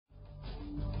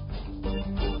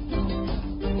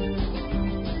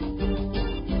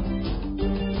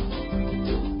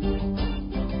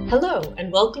Hello,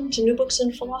 and welcome to New Books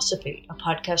in Philosophy, a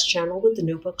podcast channel with the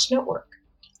New Books Network.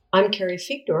 I'm Carrie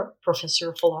Fiegner,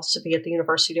 Professor of Philosophy at the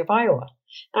University of Iowa,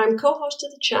 and I'm co-host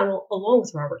of the channel along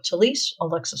with Robert Talisse,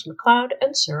 Alexis McLeod,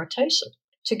 and Sarah Tyson.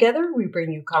 Together, we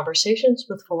bring you conversations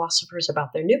with philosophers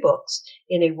about their new books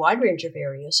in a wide range of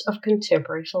areas of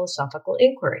contemporary philosophical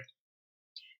inquiry.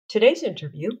 Today's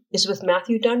interview is with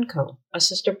Matthew Duncombe,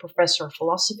 Assistant Professor of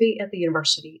Philosophy at the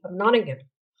University of Nottingham.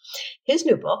 His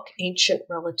new book, Ancient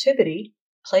Relativity,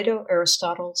 Plato,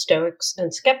 Aristotle, Stoics,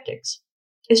 and Skeptics,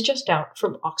 is just out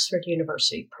from Oxford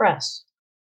University Press.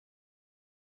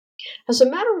 As a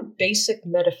matter of basic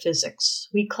metaphysics,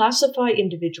 we classify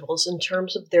individuals in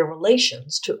terms of their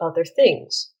relations to other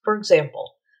things. For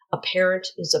example, a parent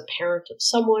is a parent of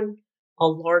someone, a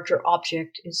larger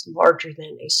object is larger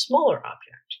than a smaller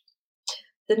object.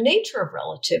 The nature of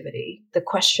relativity, the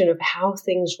question of how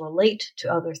things relate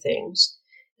to other things,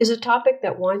 is a topic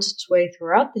that winds its way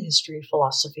throughout the history of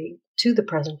philosophy to the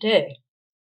present day.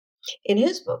 In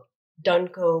his book,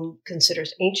 Duncombe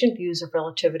considers ancient views of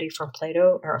relativity from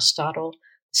Plato, Aristotle,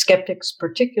 skeptics,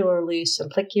 particularly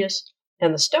Simplicius,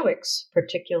 and the Stoics,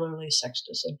 particularly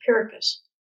Sextus Empiricus.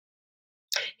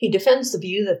 He defends the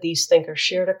view that these thinkers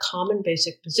shared a common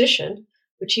basic position,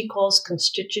 which he calls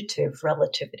constitutive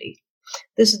relativity.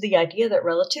 This is the idea that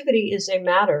relativity is a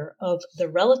matter of the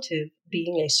relative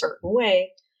being a certain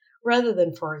way, rather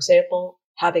than, for example,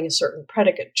 having a certain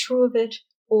predicate true of it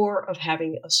or of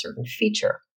having a certain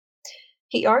feature.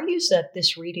 He argues that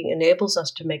this reading enables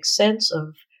us to make sense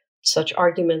of such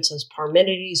arguments as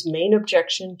Parmenides' main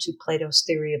objection to Plato's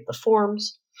theory of the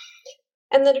forms,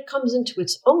 and that it comes into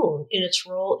its own in its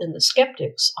role in the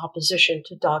skeptics' opposition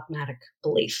to dogmatic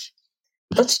belief.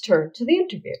 Let's turn to the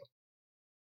interview.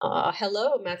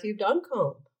 Hello, Matthew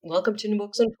Duncombe. Welcome to New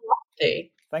Books in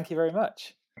Philosophy. Thank you very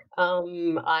much.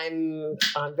 I'm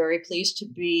very pleased to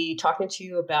be talking to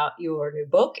you about your new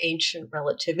book, Ancient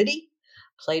Relativity,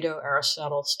 Plato,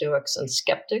 Aristotle, Stoics, and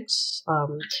Skeptics,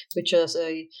 which is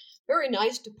a very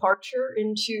nice departure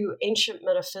into ancient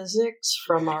metaphysics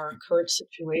from our current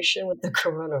situation with the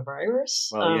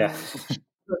coronavirus. Well, yeah.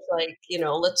 It's like,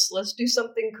 let's do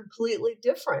something completely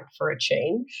different for a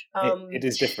change. It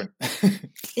is different.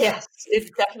 Yes,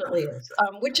 it definitely is,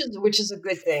 which is a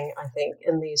good thing, I think,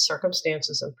 in these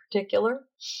circumstances in particular.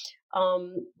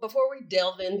 Before we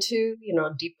delve into,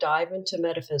 deep dive into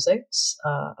metaphysics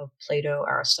of Plato,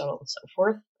 Aristotle, and so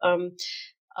forth,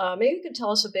 maybe you could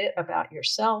tell us a bit about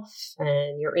yourself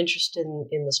and your interest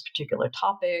in this particular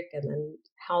topic, and then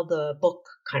how the book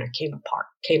kind of came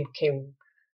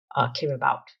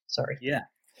about. Sorry.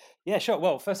 Yeah, sure.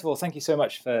 Well, first of all, thank you so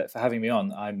much for having me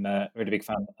on. I'm a really big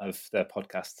fan of the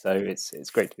podcast, so it's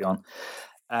great to be on.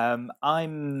 I'm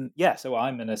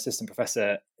an assistant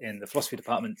professor in the philosophy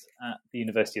department at the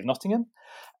University of Nottingham,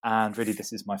 and really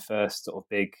this is my first sort of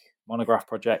big monograph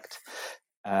project.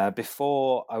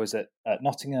 Before I was at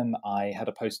Nottingham, I had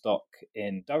a postdoc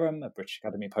in Durham, a British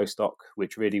Academy postdoc,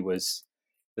 which really was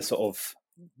the sort of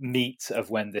meat of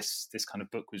when this kind of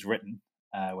book was written,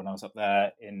 when I was up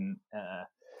there in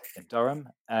Durham.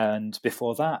 And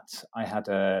before that, I had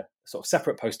a sort of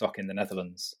separate postdoc in the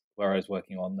Netherlands where I was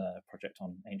working on a project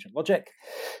on ancient logic.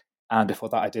 And before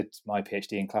that, I did my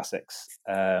PhD in classics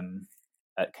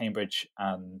at Cambridge.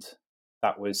 And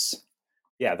that was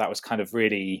kind of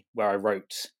really where I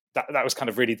wrote, that was kind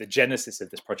of really the genesis of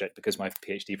this project, because my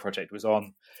PhD project was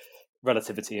on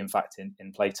relativity, in fact,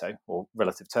 in Plato, or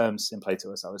relative terms in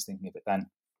Plato, as I was thinking of it then.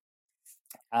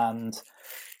 And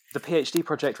the PhD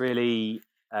project really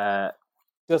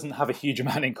doesn't have a huge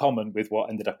amount in common with what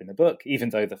ended up in the book, even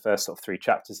though the first sort of 3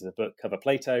 chapters of the book cover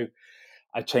Plato.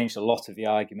 I changed a lot of the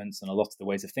arguments and a lot of the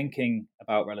ways of thinking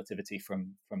about relativity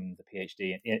from the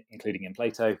PhD, including in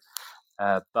Plato.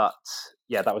 But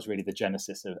yeah, that was really the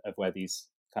genesis of where these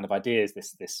kind of ideas,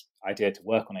 this idea to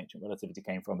work on ancient relativity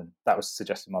came from, and that was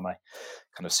suggested by my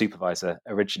kind of supervisor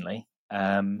originally.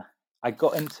 I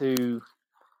got into...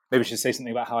 Maybe I should say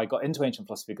something about how I got into ancient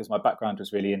philosophy, because my background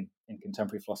was really in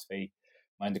contemporary philosophy.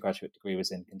 My undergraduate degree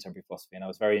was in contemporary philosophy, and I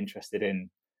was very interested in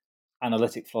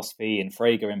analytic philosophy, in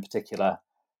Frege in particular,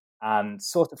 and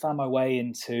sort of found my way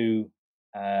into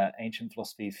ancient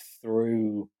philosophy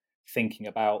through thinking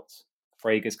about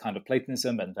Frege's kind of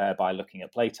Platonism, and thereby looking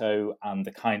at Plato and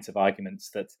the kinds of arguments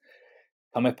that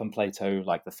come up in Plato,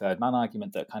 like the third man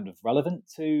argument, that are kind of relevant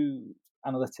to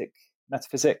analytic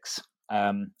metaphysics.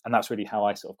 And that's really how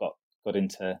I sort of got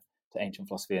into ancient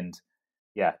philosophy. And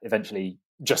yeah, eventually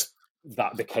just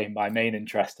that became my main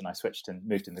interest, and I switched and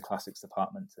moved in the classics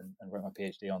department and wrote my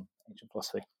PhD on ancient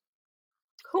philosophy.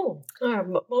 Cool.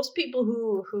 Most people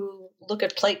who look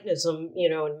at Platonism,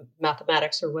 in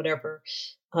mathematics or whatever,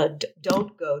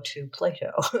 don't go to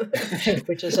Plato,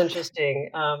 which is interesting.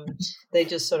 They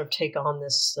just sort of take on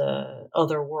this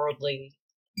otherworldly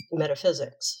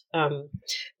metaphysics.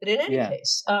 But in any Yeah,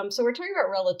 case, so we're talking about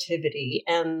relativity,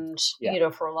 and yeah,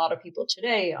 for a lot of people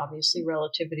today, obviously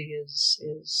relativity is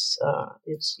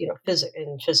physics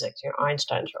in physics,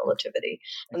 Einstein's relativity,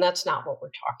 and that's not what we're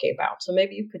talking about. So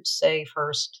maybe you could say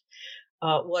first,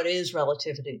 what is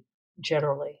relativity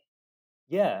generally?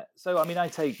 yeah. So, I mean, I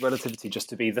take relativity just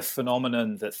to be the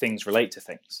phenomenon that things relate to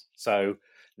things. So,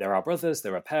 there are brothers,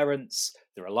 there are parents,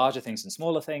 there are larger things and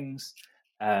smaller things.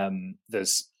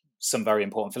 There's some very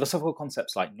important philosophical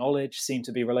concepts like knowledge seem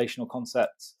to be relational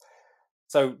concepts.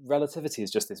 So, relativity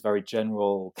is just this very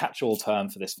general catch all term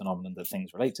for this phenomenon that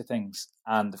things relate to things.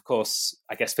 And of course,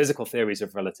 I guess physical theories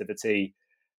of relativity,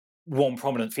 one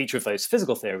prominent feature of those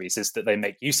physical theories is that they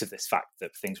make use of this fact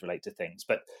that things relate to things.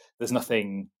 But there's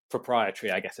nothing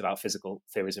proprietary, I guess, about physical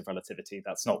theories of relativity.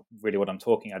 That's not really what I'm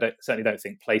talking. Certainly don't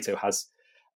think Plato has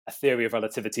a theory of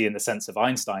relativity in the sense of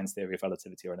Einstein's theory of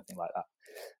relativity or anything like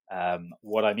that.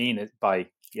 What I mean by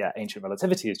ancient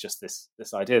relativity is just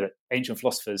this idea that ancient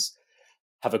philosophers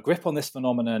have a grip on this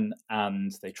phenomenon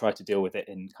and they try to deal with it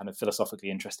in kind of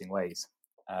philosophically interesting ways.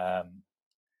 Um,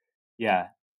 yeah,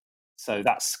 so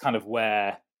that's kind of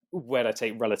where I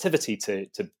take relativity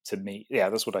to me. Yeah,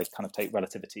 that's what I kind of take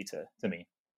relativity to mean.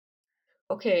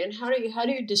 Okay, and how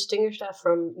do you distinguish that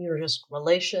from just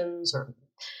relations? Or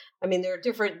I mean, there are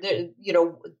different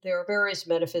there are various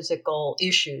metaphysical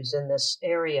issues in this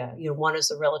area. One is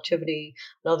the relativity,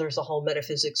 another is the whole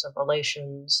metaphysics of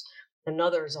relations,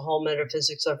 another is the whole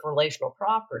metaphysics of relational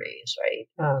properties, right?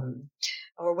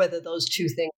 Or whether those two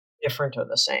things are different or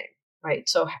the same, right?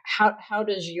 So how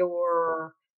does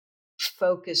your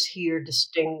focus here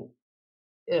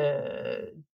uh,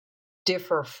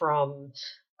 differ from,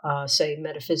 say,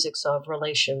 metaphysics of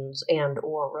relations and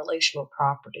or relational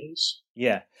properties?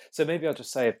 Yeah. So maybe I'll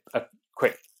just say a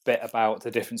quick bit about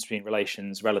the difference between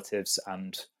relations, relatives,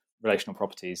 and relational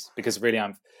properties, because really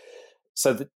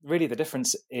really the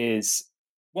difference is,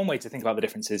 one way to think about the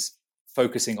difference is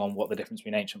focusing on what the difference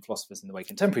between ancient philosophers and the way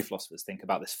contemporary philosophers think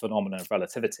about this phenomenon of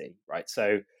relativity, right?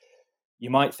 So you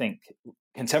might think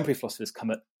contemporary philosophers come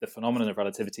at the phenomenon of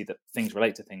relativity, that things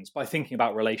relate to things, by thinking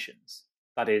about relations.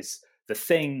 That is the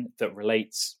thing that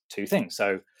relates to things.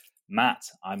 So Matt,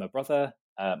 I'm a brother,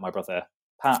 my brother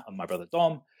Pat and my brother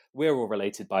Dom, we're all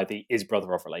related by the is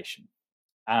brother of relation.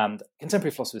 And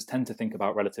contemporary philosophers tend to think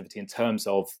about relativity in terms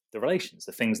of the relations,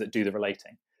 the things that do the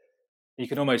relating. You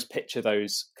can almost picture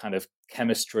those kind of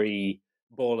chemistry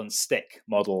ball and stick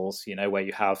models, where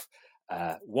you have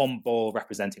one ball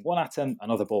representing one atom,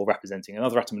 another ball representing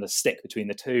another atom, and a stick between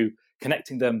the two,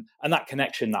 connecting them. And that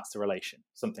connection, that's the relation,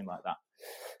 something like that.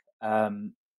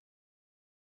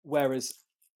 Whereas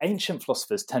ancient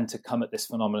philosophers tend to come at this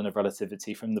phenomenon of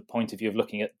relativity from the point of view of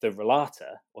looking at the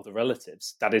relata, or the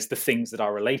relatives, that is, the things that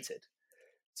are related.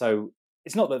 So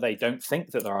it's not that they don't think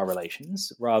that there are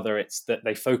relations, rather it's that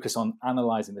they focus on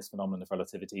analyzing this phenomenon of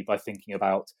relativity by thinking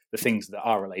about the things that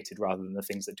are related rather than the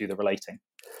things that do the relating.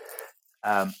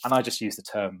 And I just use the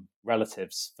term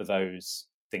relatives for those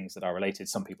things that are related.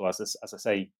 Some people, as I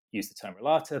say, use the term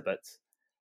relata, but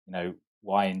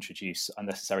why introduce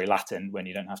unnecessary Latin when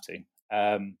you don't have to?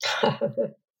 And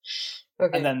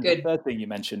Okay, then the good. third thing you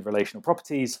mentioned, relational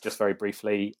properties, just very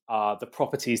briefly, are the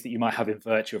properties that you might have in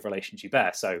virtue of relations you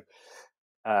bear. So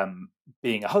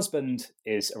being a husband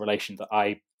is a relation that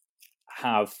I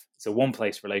have. It's a one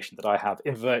place relation that I have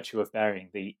in virtue of bearing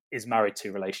the is married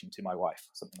to relation to my wife,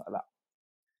 something like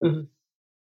that. Mhm.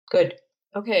 Good.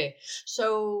 Okay,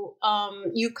 so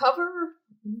you cover,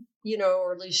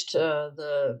 or at least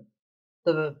the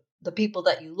people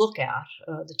that you look at,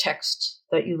 the texts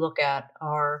that you look at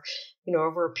are,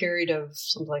 over a period of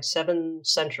something like 7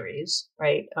 centuries,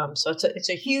 right? So it's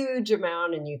a huge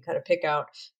amount, and you kind of pick out,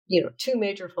 two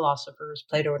major philosophers,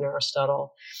 Plato and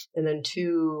Aristotle, and then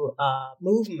two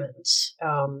movements,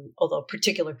 although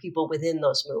particular people within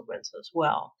those movements as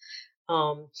well.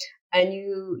 Um, and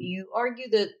you argue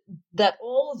that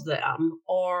all of them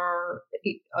are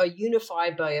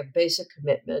unified by a basic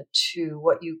commitment to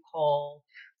what you call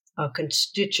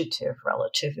constitutive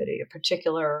relativity, a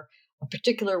particular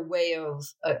way of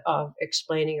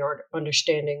explaining or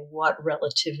understanding what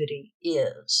relativity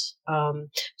is.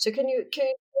 So can you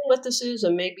explain what this is,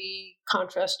 and maybe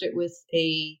contrast it with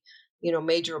a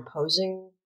major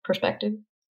opposing perspective?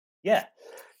 Yeah,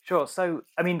 sure. So,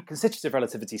 I mean, constitutive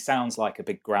relativity sounds like a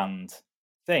big grand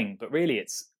thing, but really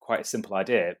it's quite a simple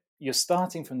idea. You're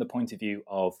starting from the point of view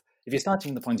of, if you're starting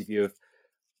from the point of view of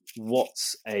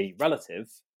what's a relative,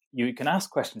 you can ask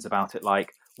questions about it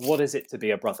like, what is it to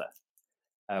be a brother?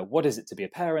 What is it to be a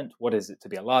parent? What is it to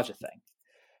be a larger thing?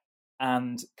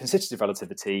 And constitutive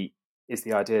relativity is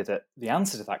the idea that the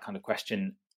answer to that kind of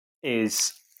question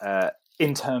is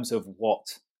in terms of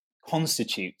what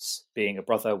constitutes being a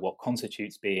brother, what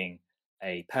constitutes being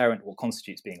a parent, what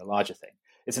constitutes being a larger thing.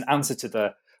 It's an answer to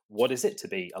the what is it to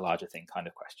be a larger thing kind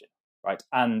of question, right?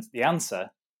 And the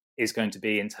answer is going to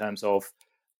be in terms of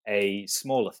a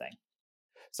smaller thing.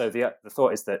 So the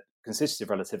thought is that constitutive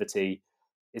relativity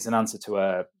is an answer to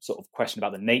a sort of question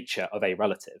about the nature of a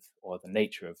relative, or the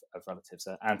nature of relatives,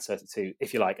 an answer to,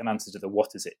 if you like, an answer to the what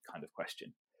is it kind of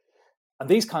question. And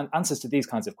these answers to these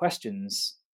kinds of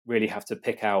questions really have to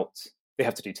they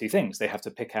have to do two things. They have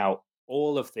to pick out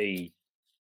all of the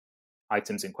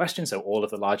items in question, so all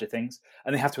of the larger things,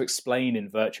 and they have to explain in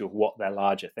virtue of what they're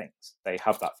larger things. They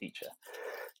have that feature.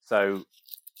 So,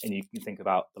 and you can think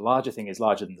about the larger thing is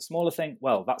larger than the smaller thing.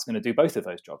 Well, that's going to do both of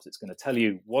those jobs. It's going to tell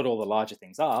you what all the larger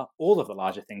things are. All of the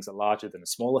larger things are larger than a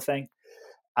smaller thing.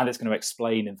 And it's going to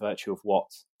explain in virtue of what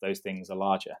those things are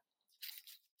larger.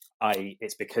 I.e.,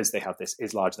 it's because they have this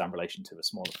is larger than relation to a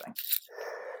smaller thing.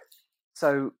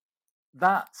 So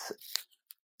that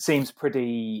seems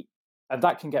pretty, and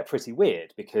that can get pretty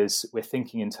weird because we're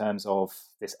thinking in terms of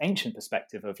this ancient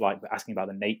perspective of like asking about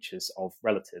the natures of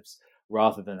relatives,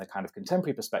 rather than a kind of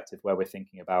contemporary perspective where we're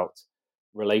thinking about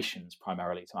relations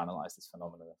primarily to analyze this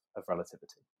phenomenon of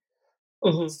relativity.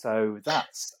 Mm-hmm. So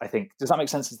that's, I think, does that make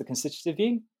sense as the constitutive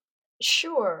view?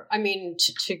 Sure. I mean,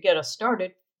 to get us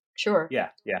started, sure.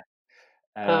 Yeah.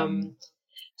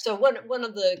 So one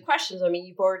of the questions, I mean,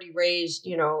 you've already raised,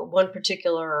 one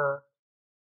particular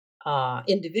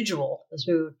individual, as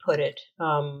we would put it,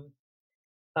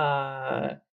 can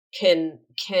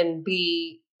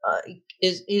be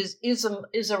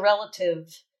is a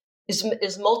relative,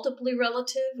 is multiply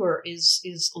relative, or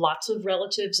is lots of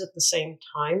relatives at the same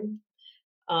time.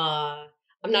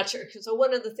 I'm not sure. So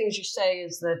one of the things you say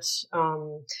is that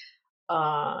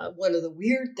one of the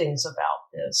weird things about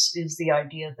this is the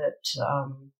idea that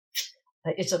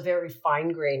it's a very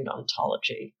fine-grained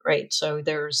ontology, right? So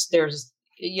there's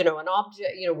an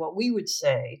object, what we would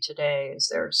say today is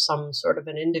there's some sort of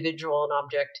an individual, an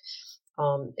object,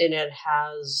 and it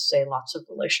has, say, lots of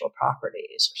relational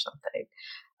properties or something,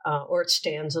 or it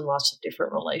stands in lots of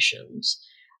different relations.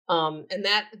 And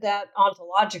that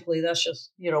ontologically, that's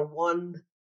just, one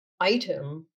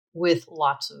item with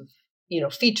lots of,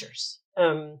 features.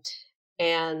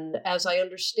 And as I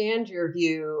understand your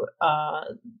view,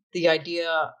 the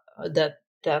idea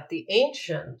that the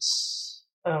ancients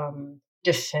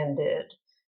defended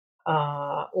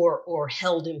or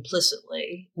held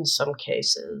implicitly in some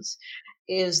cases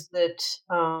is that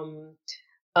no.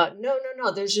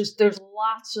 There's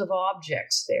lots of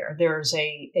objects there. There's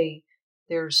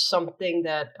something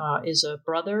that is a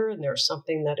brother, and there's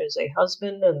something that is a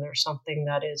husband, and there's something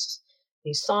that is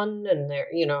a son, and there,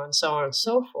 and so on and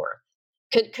so forth.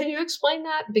 Can you explain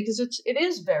that? Because it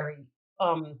is very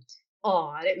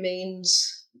odd. It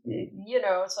means,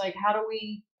 it's like,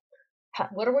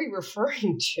 what are we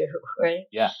referring to, right?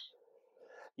 Yeah.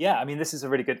 I mean, this is a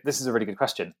really good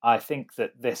question. I think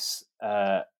that this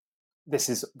kind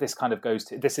of goes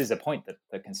to, this is a point that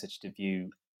the constitutive view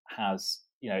has.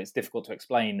 It's difficult to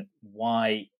explain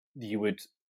why you would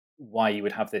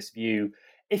have this view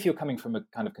if you're coming from a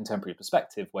kind of contemporary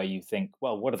perspective where you think,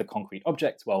 well, what are the concrete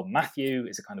objects? Well, Matthew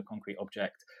is a kind of concrete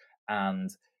object, and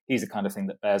he's a kind of thing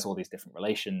that bears all these different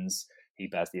relations. He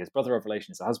bears the brother of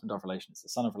relations, the husband of relations, the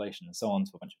son of relations, and so on,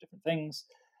 to a bunch of different things.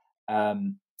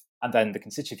 And then the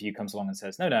constitutive view comes along and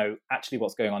says, no, actually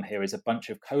what's going on here is a bunch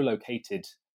of co-located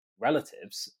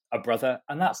relatives, a brother,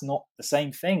 and that's not the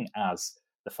same thing as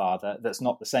the father, that's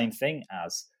not the same thing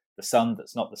as the son,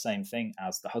 that's not the same thing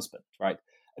as the husband, right?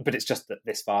 But it's just that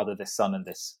this father, this son, and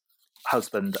this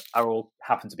husband are all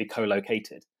happen to be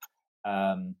co-located,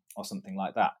 or something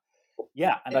like that.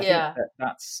 Yeah, and I think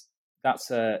that's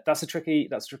a tricky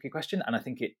question, and I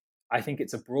think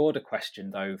it's a broader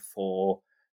question though for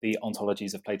the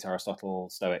ontologies of Plato, Aristotle,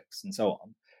 Stoics, and so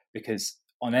on, because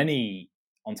on any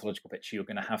ontological picture you're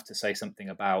going to have to say something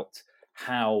about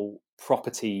how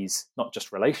properties, not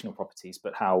just relational properties,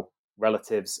 but how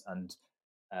relatives and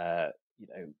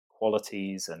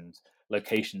qualities and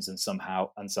locations and so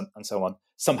on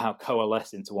somehow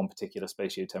coalesce into one particular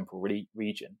spatiotemporal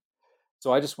region.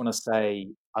 So I just want to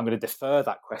say I'm going to defer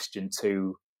that question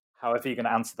to however you're going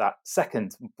to answer that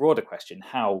second broader question,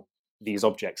 how these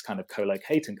objects kind of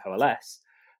co-locate and coalesce.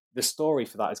 The story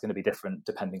for that is going to be different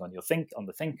depending on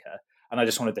the thinker, and I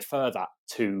just want to defer that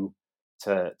to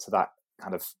that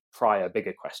kind of prior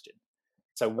bigger question.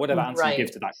 So whatever answer you give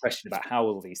Right. to that question about how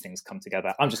all these things come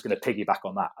together, I'm just going to piggyback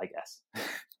on that, I guess.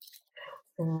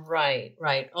 Right.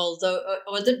 Right. Although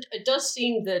it does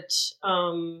seem that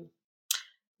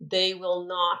they will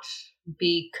not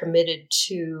be committed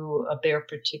to a bare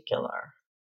particular.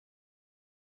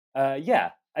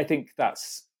 Yeah, I think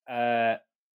that's. I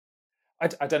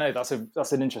don't know.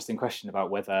 That's an interesting question about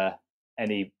whether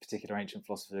any particular ancient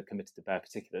philosopher committed to bare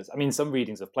particulars. I mean, some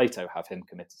readings of Plato have him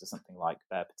committed to something like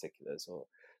bare particulars, or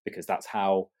because that's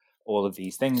how all of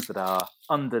these things that are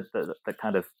under that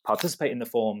kind of participate in the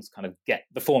forms kind of get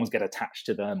the forms get attached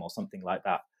to them, or something like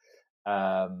that.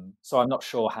 So I'm not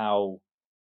sure how.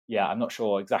 Yeah, I'm not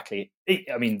sure exactly.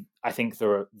 I mean, I think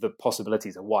the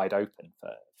possibilities are wide open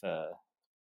for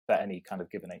any kind of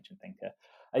given ancient thinker.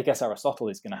 I guess Aristotle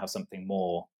is going to have something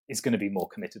more, is going to be more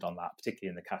committed on that,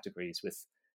 particularly in the categories with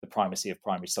the primacy of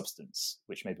primary substance,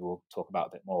 which maybe we'll talk about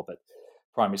a bit more, but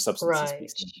primary substances Right.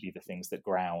 seem to be the things that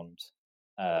ground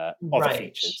other Right.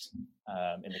 features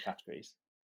in the categories.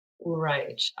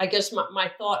 Right. I guess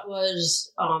my thought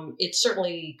was it's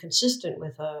certainly consistent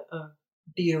with a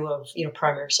view of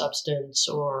primary substance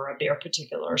or a bare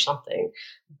particular or something,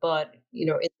 but in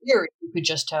theory you could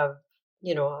just have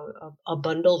a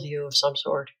bundle view of some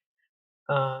sort,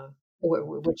 uh,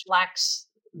 which lacks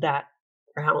that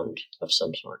ground of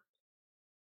some sort.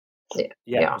 Yeah.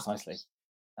 Yeah, Yeah. precisely.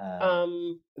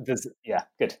 Um,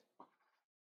 Good.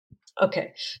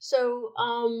 okay. So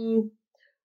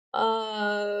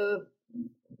uh,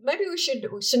 maybe we should,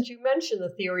 since you mentioned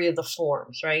the theory of the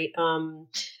forms, right?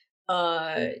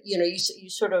 You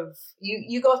sort of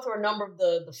you go through a number of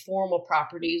the formal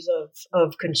properties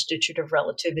of constitutive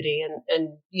relativity, and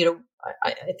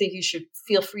I think you should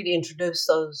feel free to introduce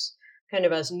those kind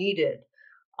of as needed.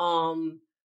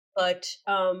 But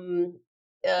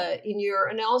in your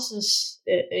analysis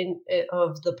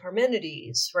of the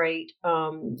Parmenides, right,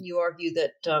 you argue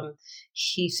that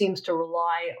he seems to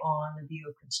rely on the view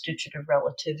of constitutive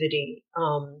relativity,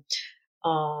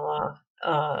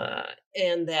 uh,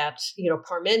 and that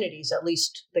Parmenides, at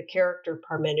least the character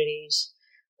Parmenides,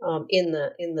 in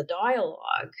the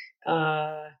dialogue,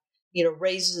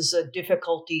 raises a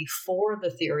difficulty for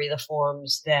the theory of the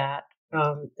forms that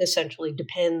essentially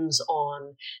depends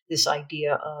on this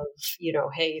idea of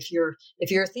hey, if your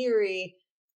theory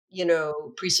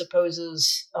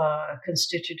presupposes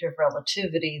constitutive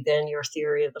relativity, then your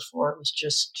theory of the forms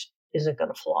just isn't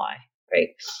going to fly, right?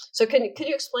 So can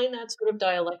you explain that sort of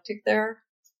dialectic there?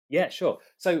 Yeah, sure.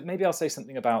 So maybe I'll say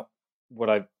something about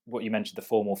what you mentioned, the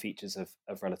formal features of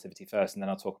relativity first, and then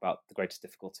I'll talk about the greatest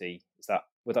difficulty.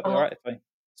 Would that be all Uh, right if I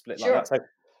split like that? sure.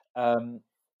 So um,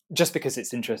 just because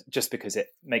it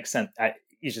makes sense,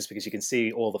 just because you can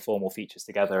see all the formal features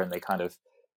together and they kind of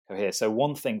cohere. So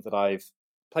one thing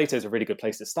Plato's a really good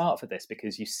place to start for this,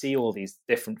 because you see all these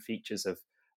different features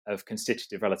of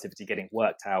constitutive relativity getting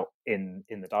worked out in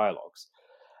the dialogues,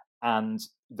 and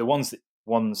the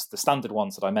standard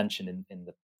ones that I mentioned in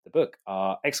the book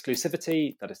are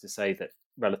exclusivity, that is to say that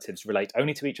relatives relate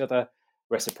only to each other;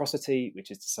 reciprocity,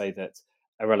 which is to say that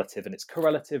a relative and its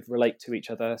correlative relate to each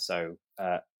other. So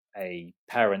a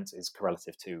parent is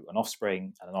correlative to an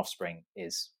offspring, and an offspring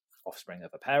is offspring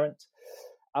of a parent.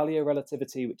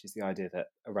 Aliorelativity, which is the idea that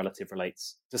a relative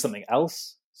relates to something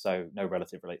else, so no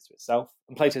relative relates to itself.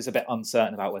 And Plato's a bit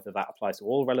uncertain about whether that applies to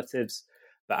all relatives,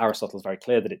 but Aristotle is very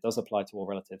clear that it does apply to all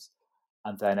relatives.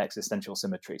 And then existential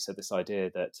symmetry, so this idea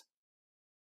that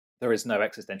there is no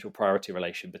existential priority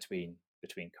relation between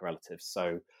correlatives.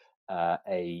 So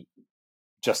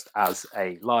just as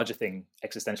a larger thing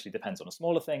existentially depends on a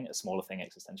smaller thing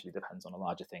existentially depends on a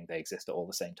larger thing. They exist at all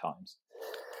the same times.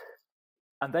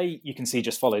 And you can see,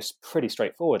 just follows pretty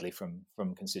straightforwardly from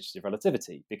constitutive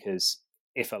relativity, because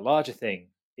if a larger thing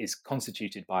is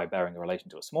constituted by bearing a relation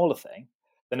to a smaller thing,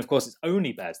 then of course it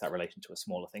only bears that relation to a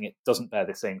smaller thing. It doesn't bear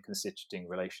the same constituting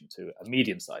relation to a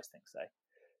medium-sized thing, say.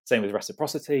 Same with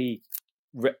reciprocity.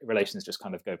 Relations just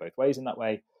kind of go both ways in that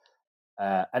way.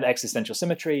 And existential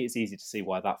symmetry, is easy to see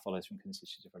why that follows from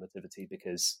constitutive relativity,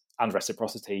 and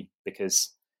reciprocity,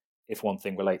 because if one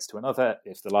thing relates to another,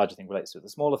 if the larger thing relates to the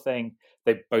smaller thing,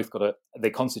 they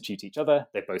constitute each other.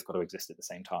 They've both got to exist at the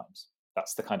same times.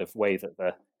 That's the kind of way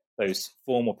that those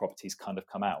formal properties kind of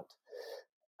come out.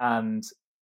 And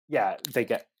yeah, they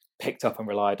get picked up and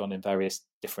relied on in various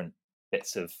different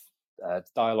bits of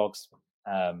dialogues.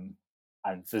 And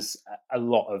there's a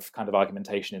lot of kind of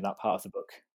argumentation in that part of the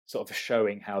book, sort of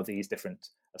showing how these different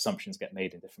assumptions get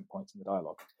made in different points in the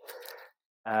dialogue.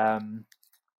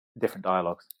 Different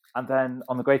dialogues. And then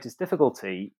on the greatest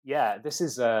difficulty, this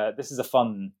is a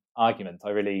fun argument.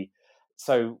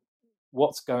 So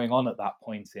what's going on at that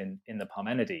point in the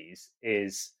Parmenides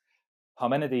is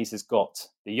Parmenides has got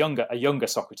a younger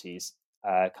Socrates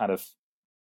kind of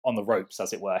on the ropes,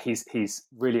 as it were. He's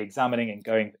really examining and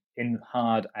going in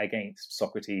hard against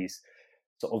Socrates'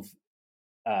 sort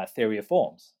of theory of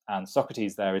forms, and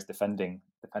Socrates there is defending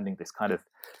this kind of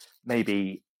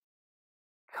maybe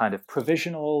kind of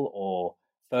provisional or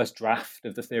first draft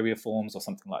of the theory of forms or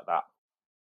something like that.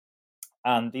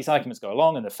 And these arguments go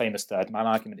along, and the famous third man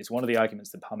argument is one of the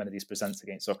arguments that Parmenides presents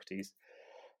against Socrates.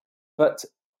 But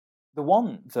the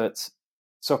one that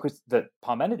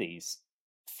Parmenides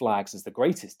flags as the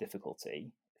greatest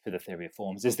difficulty for the theory of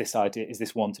forms is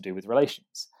this one to do with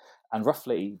relations. And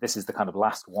roughly, this is the kind of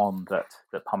last one that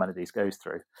Parmenides goes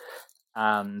through.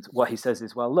 And what he says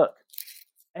is, well, look,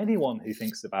 anyone who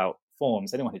thinks about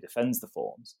forms, anyone who defends the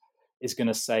forms, is going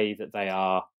to say that they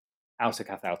are auta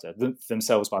cath auta,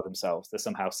 themselves by themselves. They're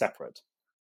somehow separate.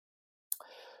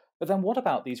 But then what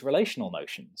about these relational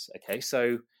notions? Okay,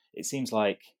 so it seems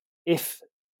like if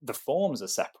the forms are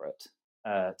separate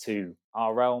to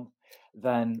our realm,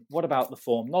 then what about the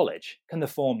form knowledge? Can the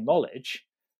form knowledge,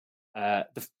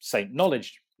 say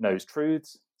knowledge knows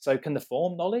truths, so can the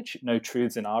form knowledge know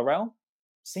truths in our realm?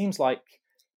 Seems like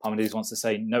Parmenides wants to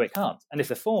say, no, it can't. And if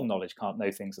the form knowledge can't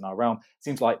know things in our realm, it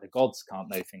seems like the gods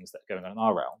can't know things that are going on in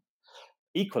our realm.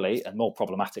 Equally, and more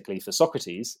problematically for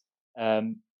Socrates,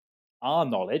 our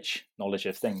knowledge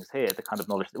of things here, the kind of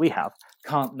knowledge that we have,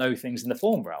 can't know things in the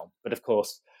form realm. But of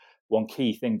course, one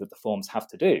key thing that the forms have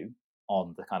to do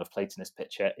on the kind of Platonist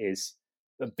picture is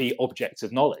be objects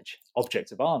of knowledge,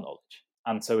 objects of our knowledge.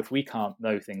 And so if we can't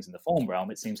know things in the form realm,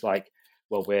 it seems like,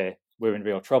 well, we're in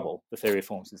real trouble. The theory of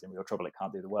forms is in real trouble. It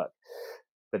can't do the work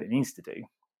that it needs to do.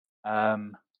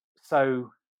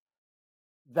 So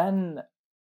then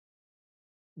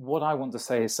what I want to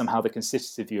say is somehow the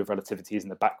constitutive view of relativity is in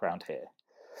the background here,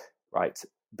 right?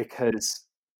 Because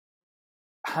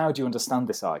how do you understand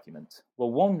this argument?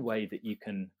 Well, one way that you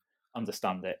can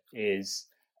understand it is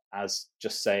as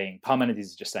just saying, Parmenides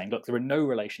is just saying, look, there are no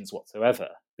relations whatsoever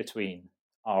between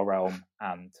our realm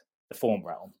and the form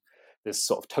realm. There's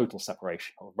sort of total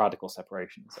separation, or radical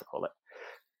separation, as I call it.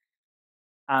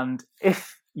 And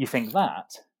if you think that,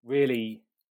 really,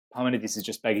 Parmenides is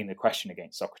just begging the question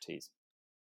against Socrates,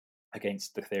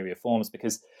 against the theory of forms,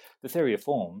 because the theory of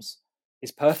forms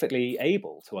is perfectly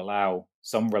able to allow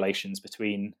some relations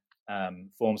between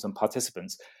forms and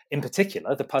participants, in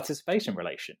particular, the participation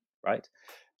relation, right?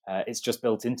 It's just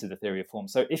built into the theory of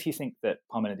forms. So if you think that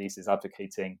Parmenides is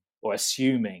advocating or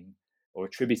assuming or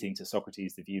attributing to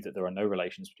Socrates the view that there are no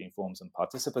relations between forms and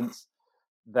participants,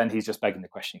 then he's just begging the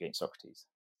question against Socrates.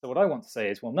 So what I want to say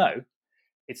is, well, no,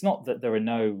 it's not that there are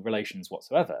no relations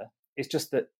whatsoever. It's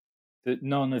just that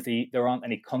there aren't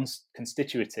any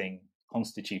constituting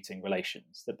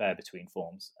relations that bear between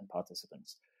forms and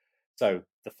participants. So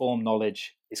the form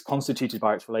knowledge is constituted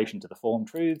by its relation to the form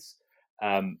truths,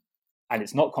 and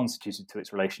it's not constituted to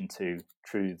its relation to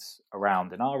truths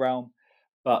around in our realm.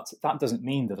 But that doesn't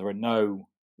mean that there are no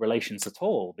relations at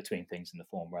all between things in the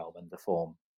form realm and the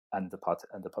form and the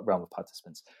realm of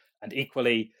participants. And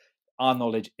equally, our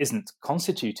knowledge isn't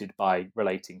constituted by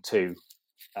relating to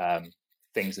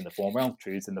things in the form realm,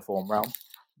 truths in the form realm.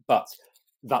 But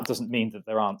that doesn't mean that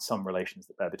there aren't some relations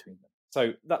that bear between them.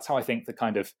 So that's how I think the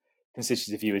kind of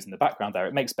constitutive view is in the background there.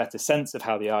 It makes better sense of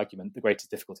how the argument, the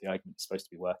greatest difficulty argument, is supposed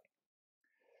to be working.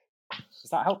 Does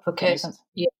that help? Okay. That make sense?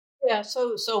 Yeah.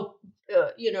 So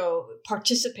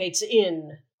participates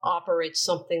in, operates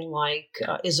something like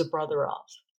is a brother of.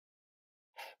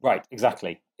 Right.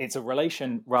 Exactly. It's a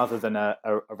relation rather than a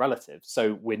relative.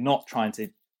 So we're not trying to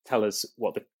tell us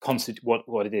what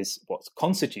it is, what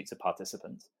constitutes a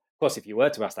participant. Of course, if you were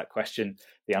to ask that question,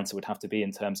 the answer would have to be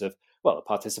in terms of, well, a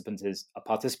participant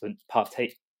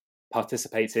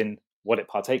participates in what it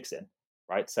partakes in,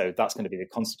 right? So that's going to be the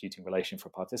constituting relation for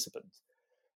a participant.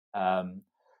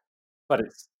 But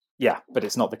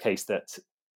it's not the case that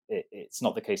it's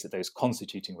not the case that those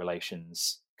constituting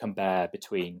relations can bear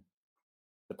between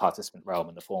the participant realm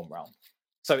and the form realm.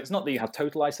 So it's not that you have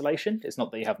total isolation. It's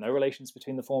not that you have no relations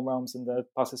between the form realms and the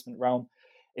participant realm.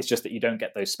 It's just that you don't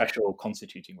get those special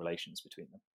constituting relations between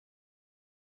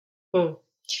them.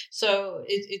 So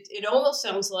it almost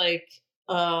sounds like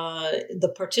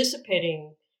the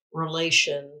participating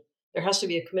relation, there has to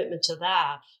be a commitment to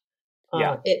that.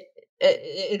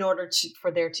 In order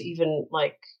for there to even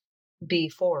be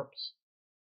forms.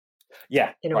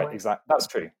 Yeah, right, exactly. That's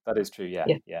true. That is true. Yeah.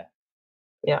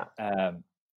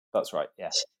 That's right.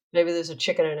 Yes. Maybe there's a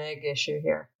chicken and egg issue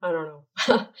here. I don't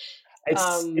know.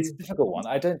 It's a difficult one.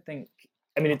 I don't think.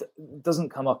 I mean, it doesn't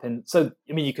come up in. So,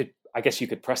 I mean, you could I guess you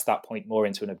could press that point more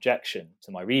into an objection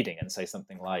to my reading and say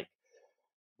something like,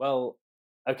 well,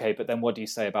 okay, but then what do you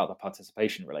say about the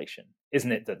participation relation?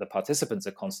 Isn't it that the participants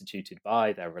are constituted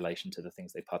by their relation to the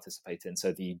things they participate in,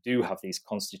 so that you do have these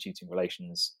constituting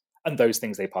relations and those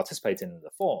things they participate in the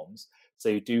forms, so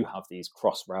you do have these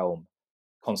cross-realm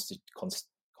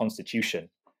constitution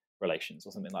relations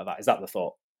or something like that. Is that the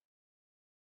thought?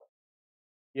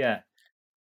 Yeah.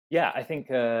 I think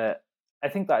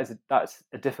that's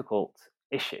a difficult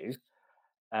issue.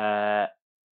 I'm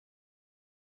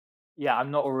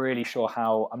not really sure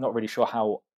how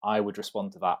I would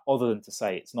respond to that, other than to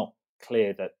say it's not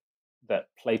clear that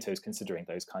Plato is considering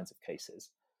those kinds of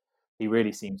cases. He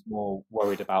really seems more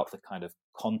worried about the kind of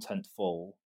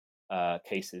contentful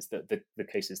cases, that the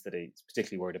cases that he's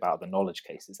particularly worried about are the knowledge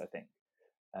cases, I think,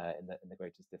 in the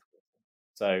greatest difficulty.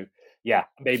 So yeah,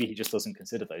 maybe he just doesn't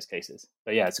consider those cases.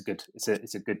 But yeah, it's a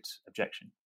good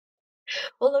objection.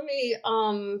 Well, let me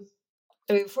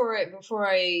before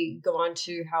I go on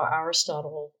to how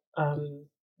Aristotle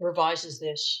revises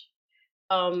this,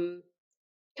 kind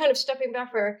of stepping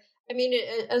back for,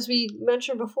 as we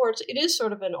mentioned before, it is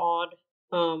sort of an odd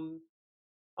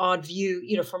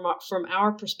view, from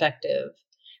our perspective.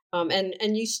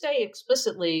 And you say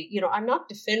explicitly, I'm not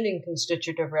defending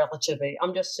constitutive relativity.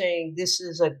 I'm just saying this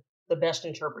is the best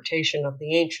interpretation of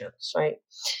the ancients, right?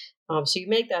 So you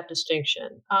make that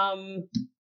distinction.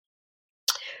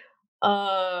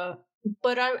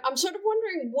 But I'm sort of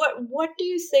wondering what do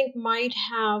you think might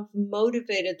have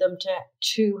motivated them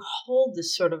to hold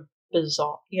this sort of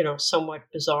bizarre, somewhat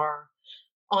bizarre,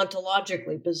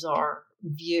 ontologically bizarre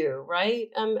view, right?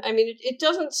 It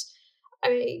doesn't.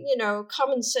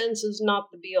 Common sense is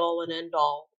not the be all and end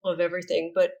all of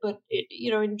everything, but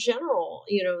in general,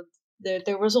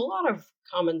 there was a lot of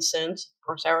common sense. Of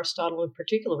course, Aristotle in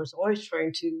particular was always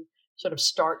trying to sort of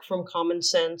start from common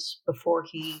sense before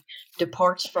he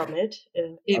departs from it,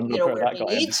 where he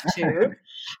needs to,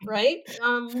 right?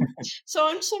 So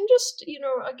I'm just,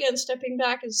 again, stepping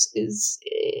back is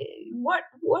what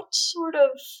sort of,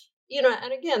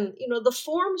 and again, the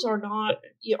forms are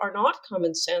not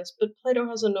common sense, but Plato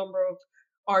has a number of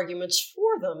arguments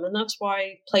for them, and that's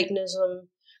why Platonism,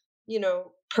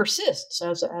 persists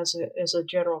as a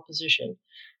general position.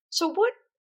 So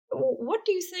what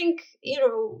do you think,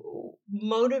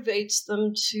 motivates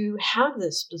them to have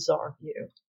this bizarre view?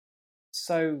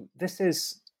 So this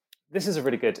is a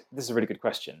really good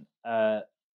question,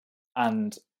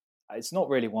 and it's not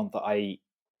really one that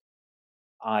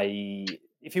I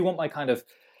if you want my kind of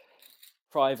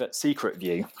private secret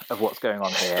view of what's going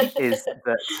on here, is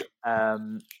that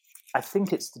I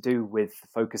think it's to do with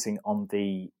focusing on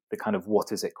the kind of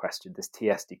what is it question, this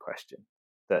TSD question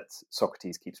that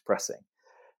Socrates keeps pressing.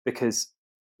 Because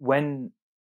when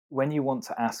you want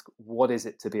to ask what is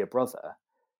it to be a brother,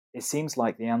 it seems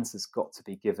like the answer's got to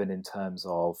be given in terms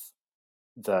of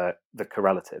the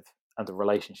correlative and the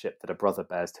relationship that a brother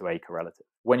bears to a correlative.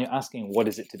 When you're asking what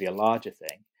is it to be a larger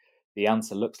thing, the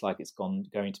answer looks like it's going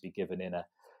to be given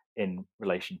in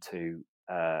relation to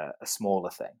a smaller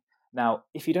thing. Now,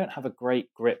 if you don't have a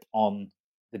great grip on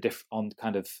on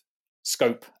kind of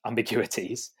scope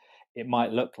ambiguities, it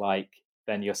might look like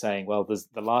then you're saying, well,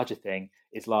 the larger thing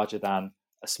is larger than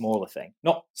a smaller thing.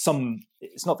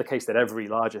 It's not the case that every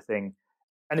larger thing,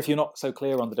 and if you're not so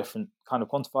clear on the different kind of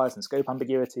quantifiers and scope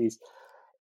ambiguities,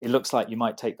 it looks like you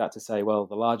might take that to say, well,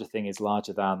 the larger thing is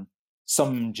larger than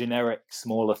some generic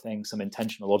smaller thing, some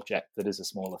intentional object that is a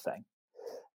smaller thing.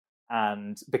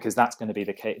 And because that's going to be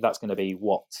the case, that's going to be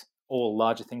what all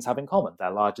larger things have in common.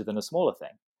 They're larger than a smaller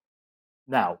thing.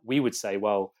 Now, we would say,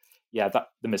 well, yeah, that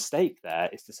the mistake there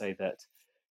is to say that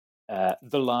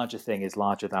the larger thing is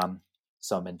larger than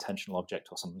some intentional object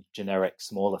or some generic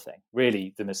smaller thing.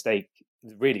 Really,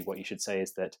 what you should say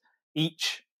is that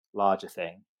each larger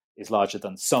thing is larger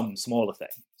than some smaller thing.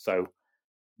 So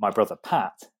my brother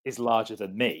Pat is larger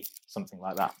than me, something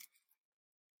like that.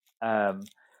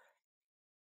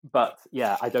 But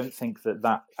yeah, I don't think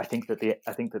that. I think that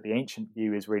the ancient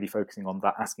view is really focusing on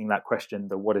that, asking that question,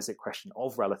 the what is it question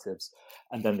of relatives,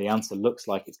 and then the answer looks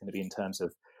like it's going to be in terms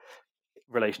of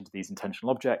relation to these intentional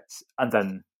objects, and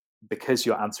then because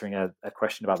you're answering a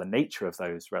question about the nature of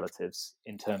those relatives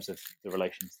in terms of the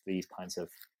relation to these kinds of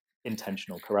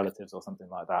intentional correlatives or something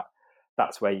like that,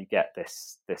 that's where you get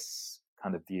this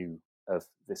kind of view of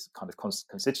this kind of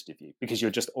constitutive view, because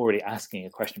you're just already asking a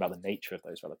question about the nature of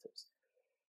those relatives.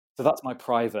 So that's my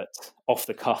private, off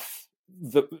the cuff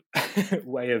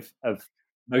way of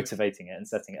motivating it and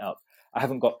setting it up. I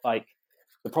haven't got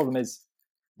the problem is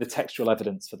the textual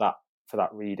evidence for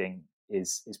that reading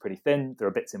is pretty thin. There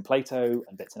are bits in Plato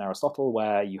and bits in Aristotle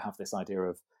where you have this idea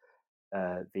of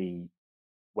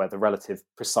where the relative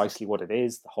precisely what it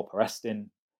is, the Hopper-Estin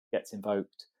gets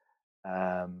invoked.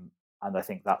 And I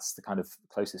think that's the kind of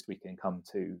closest we can come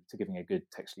to giving a good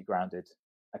textually grounded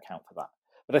account for that.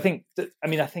 But I think that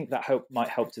might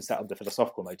help to set up the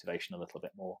philosophical motivation a little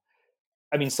bit more.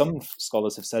 I mean, some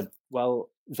scholars have said, well,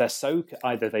 they've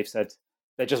said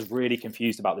they're just really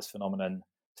confused about this phenomenon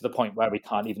to the point where we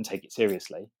can't even take it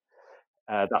seriously.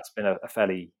 That's been a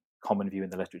fairly common view in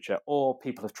the literature. Or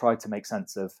people have tried to make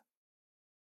sense of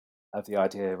the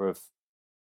idea of,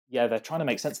 they're trying to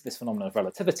make sense of this phenomenon of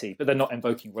relativity, but they're not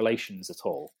invoking relations at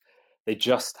all. They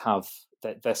just have,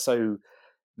 they're so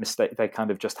they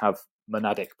kind of just have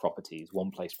monadic properties,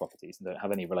 one-place properties, and don't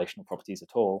have any relational properties at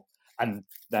all. And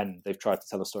then they've tried to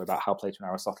tell a story about how Plato and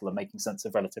Aristotle are making sense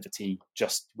of relativity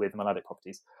just with monadic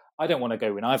properties. I don't want to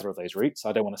go in either of those routes.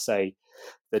 I don't want to say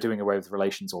they're doing away with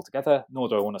relations altogether, nor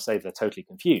do I want to say they're totally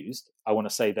confused. I want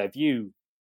to say their view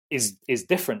is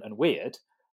different and weird,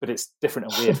 but it's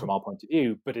different and weird from our point of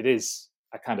view, but it is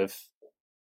a kind of,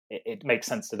 it makes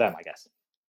sense to them, I guess.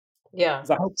 Yeah,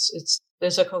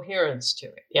 there's a coherence to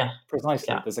it. Yeah, precisely.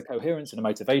 Yeah. There's a coherence and a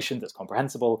motivation that's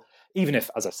comprehensible, even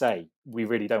if, as I say, we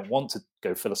really don't want to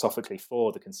go philosophically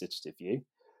for the constitutive view.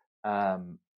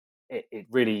 It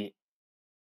really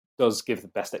does give the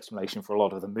best explanation for a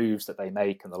lot of the moves that they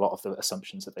make and a lot of the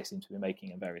assumptions that they seem to be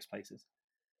making in various places.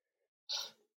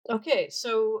 Okay,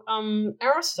 so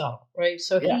Aristotle, right?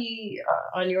 So he,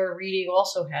 on your reading,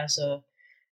 also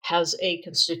has a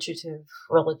constitutive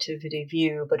relativity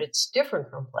view, but it's different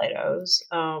from Plato's.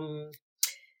 And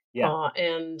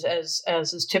as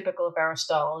is typical of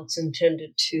Aristotle, it's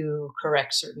intended to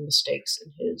correct certain mistakes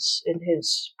in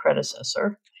his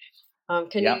predecessor.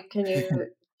 Can you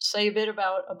say a bit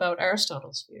about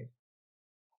Aristotle's view?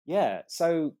 Yeah.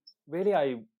 So really,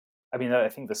 I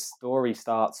think the story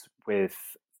starts with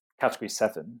Category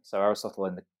 7. So Aristotle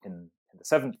in the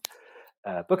seventh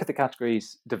book of the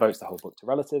Categories devotes the whole book to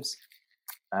relatives,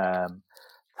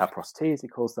 taprosty as he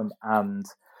calls them, and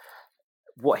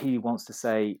what he wants to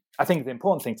say. I think one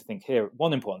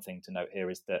important thing to note here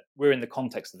is that we're in the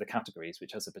context of the Categories,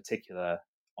 which has a particular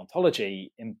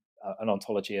ontology, an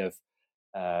ontology of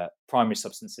primary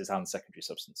substances and secondary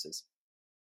substances.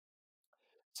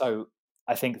 So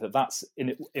I think that's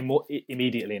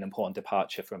immediately an important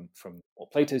departure from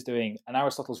what Plato's doing, and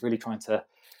Aristotle's really trying to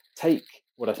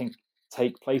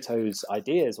take Plato's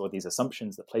ideas or these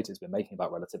assumptions that Plato's been making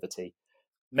about relativity,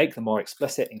 make them more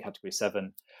explicit in Category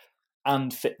 7,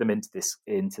 and fit them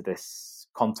into this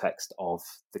context of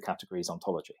the Categories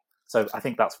ontology. So I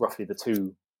think that's roughly the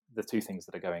two things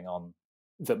that are going on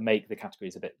that make the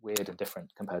Categories a bit weird and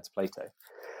different compared to Plato.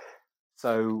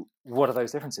 So what are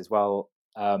those differences? Well,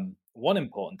 one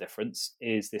important difference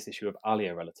is this issue of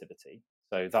aliorelativity.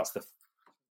 So that's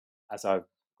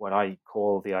what I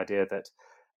call the idea that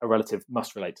a relative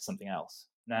must relate to something else.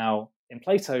 Now, in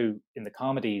Plato, in the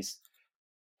Charmides,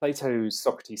 Plato's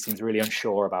Socrates seems really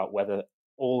unsure about whether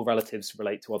all relatives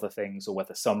relate to other things or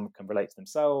whether some can relate to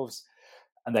themselves.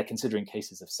 And they're considering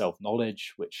cases of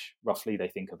self-knowledge, which roughly they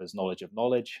think of as knowledge of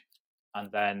knowledge.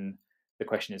 And then the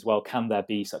question is, well, can there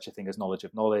be such a thing as knowledge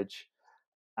of knowledge?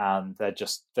 And they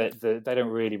don't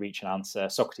really reach an answer.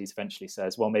 Socrates eventually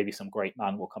says, well, maybe some great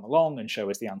man will come along and show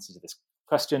us the answer to this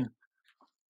question.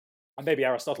 And maybe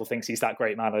Aristotle thinks he's that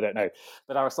great man, I don't know.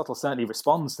 But Aristotle certainly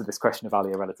responds to this question of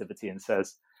aliorelativity and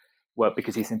says, well,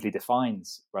 because he simply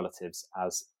defines relatives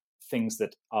as things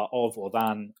that are of or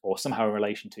than or somehow in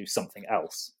relation to something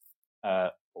else,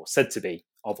 or said to be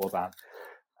of or than,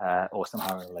 or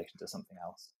somehow in relation to something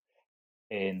else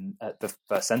in the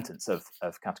first sentence of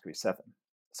Category 7.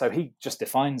 So he just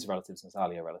defines relatives as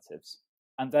aliorelatives.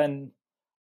 And then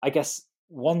I guess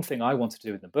one thing I want to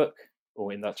do in the book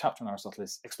or in that chapter on Aristotle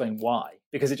is explain why,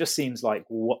 because it just seems like,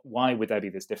 why would there be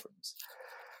this difference?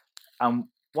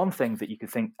 One thing that you could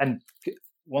think, and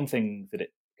one thing that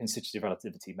constitutive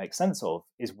relativity makes sense of,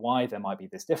 is why there might be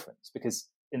this difference. Because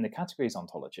in the Categories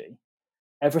ontology,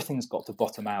 everything's got to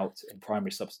bottom out in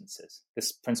primary substances.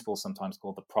 This principle is sometimes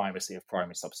called the primacy of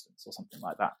primary substance or something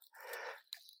like that.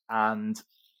 And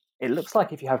it looks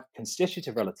like if you have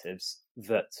constitutive relatives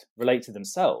that relate to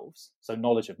themselves, so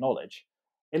knowledge of knowledge,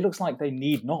 it looks like they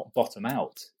need not bottom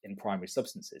out in primary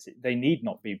substances. They need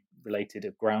not be related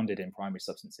or grounded in primary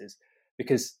substances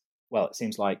because, well, it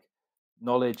seems like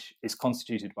knowledge is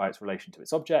constituted by its relation to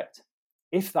its object.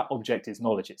 If that object is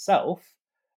knowledge itself,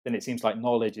 then it seems like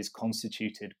knowledge is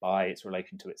constituted by its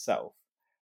relation to itself.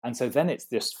 And so then it's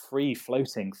this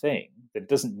free-floating thing that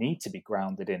doesn't need to be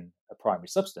grounded in a primary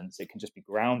substance. It can just be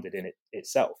grounded in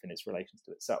itself, in its relations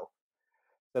to itself.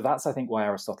 So that's, I think, why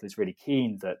Aristotle is really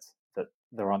keen that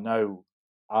there are no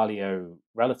alio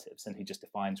relatives, and he just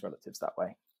defines relatives that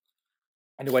way,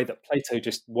 in a way that Plato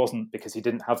just wasn't, because he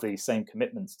didn't have the same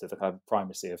commitments to the kind of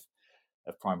primacy of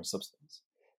primary substance.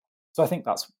 So I think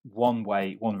that's one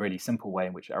really simple way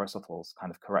in which Aristotle's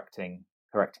kind of correcting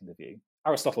the view.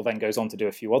 Aristotle then goes on to do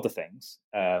a few other things,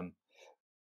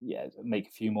 make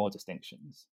a few more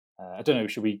distinctions. I don't know,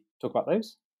 should we talk about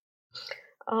those?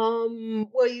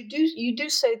 Well, you do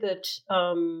say that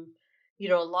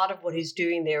a lot of what he's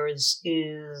doing there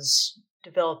is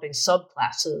developing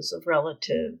subclasses of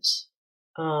relatives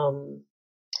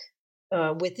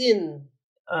within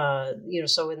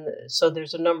so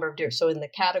there's a number of different, so in the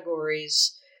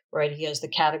categories, right, he has the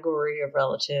category of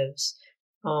relatives,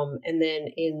 and then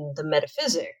in the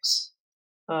metaphysics,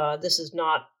 this is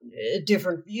not a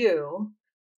different view.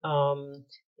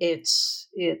 It's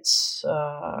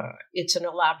an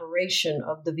elaboration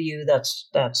of the view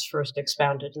that's first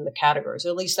expounded in the categories.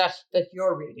 At least that's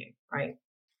your reading, right?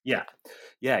 Yeah,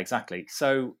 exactly.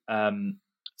 So I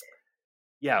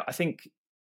think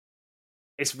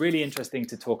it's really interesting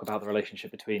to talk about the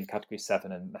relationship between Category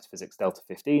 7 and Metaphysics Delta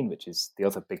 15, which is the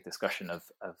other big discussion of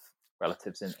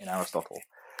relatives in Aristotle.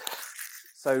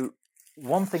 So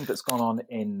one thing that's gone on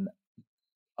in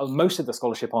most of the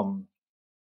scholarship on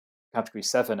Category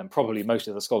 7, and probably most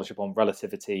of the scholarship on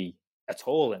relativity at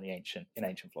all in ancient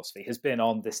philosophy, has been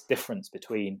on this difference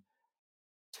between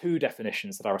two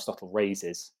definitions that Aristotle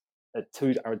raises,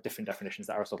 two different definitions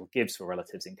that Aristotle gives for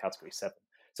relatives in Category 7.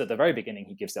 So at the very beginning,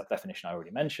 he gives that definition I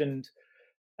already mentioned,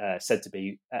 said to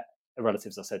be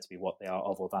relatives are said to be what they are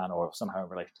of or than, or somehow in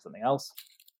relation to something else.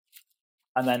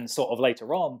 And then sort of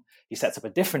later on, he sets up a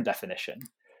different definition,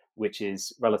 which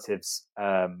is relatives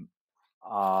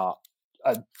are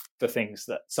the things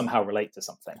that somehow relate to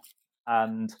something.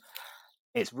 And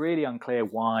it's really unclear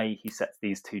why he sets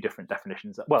these two different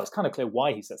definitions. Well, it's kind of clear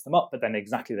why he sets them up, but then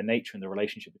exactly the nature and the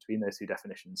relationship between those two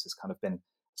definitions has kind of been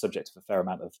subject to a fair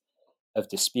amount of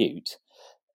dispute.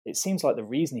 It seems like the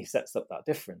reason he sets up that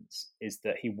difference is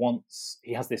that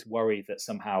he has this worry that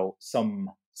somehow some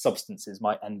substances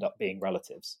might end up being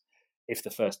relatives if the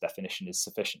first definition is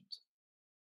sufficient.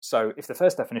 So if the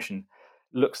first definition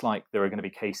looks like there are going to be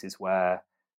cases where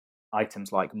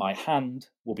items like my hand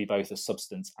will be both a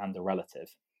substance and a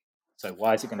relative. So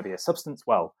why is it going to be a substance?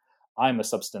 Well, I'm a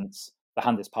substance, the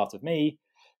hand is part of me,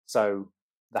 so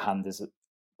the hand is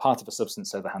part of a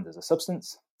substance, so the hand is a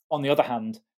substance. On the other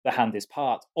hand, the hand is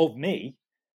part of me,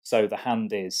 so the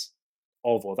hand is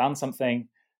of or than something,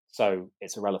 so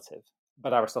it's a relative.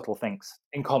 But Aristotle thinks,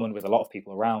 in common with a lot of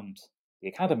people around the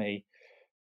academy,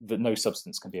 that no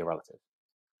substance can be a relative.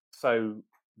 So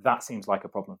that seems like a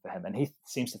problem for him. And he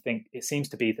seems to think, it seems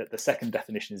to be that the second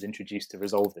definition is introduced to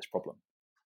resolve this problem.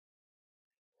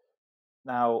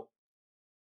 Now,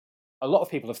 a lot of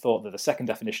people have thought that the second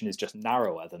definition is just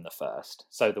narrower than the first.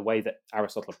 So the way that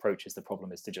Aristotle approaches the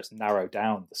problem is to just narrow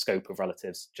down the scope of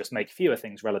relatives, just make fewer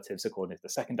things relatives according to the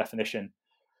second definition.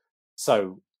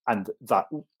 So, and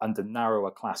the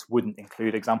narrower class wouldn't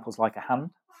include examples like a hand.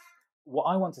 What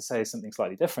I want to say is something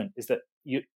slightly different, is that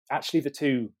actually the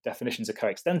two definitions are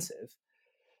coextensive,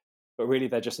 but really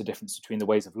they're just a difference between the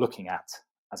ways of looking at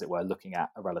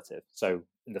a relative. So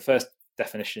in the first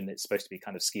definition, it's supposed to be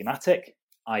kind of schematic,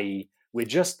 i.e. we're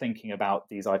just thinking about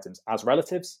these items as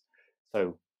relatives.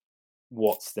 So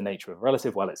what's the nature of a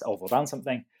relative? Well, it's of or than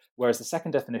something. Whereas the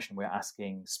second definition, we're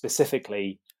asking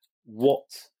specifically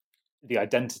what the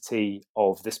identity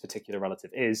of this particular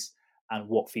relative is, and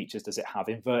what features does it have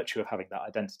in virtue of having that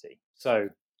identity. So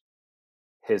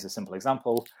here's a simple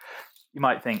example. You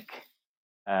might think,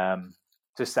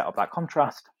 to set up that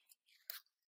contrast,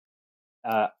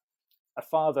 a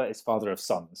father is father of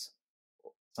sons,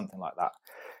 something like that.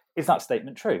 Is that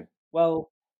statement true?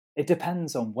 Well, it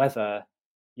depends on whether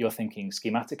you're thinking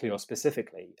schematically or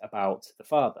specifically about the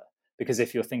father. Because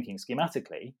if you're thinking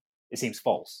schematically, it seems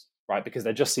false, right? Because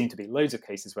there just seem to be loads of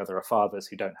cases where there are fathers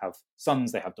who don't have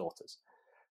sons, they have daughters.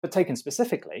 But taken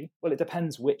specifically, well, it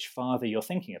depends which father you're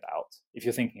thinking about. If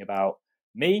you're thinking about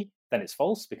me, then it's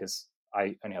false because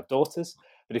I only have daughters.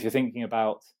 But if you're thinking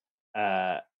about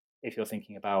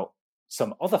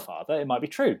some other father, it might be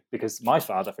true because my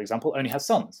father, for example, only has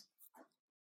sons.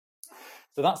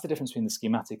 So that's the difference between the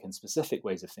schematic and specific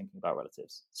ways of thinking about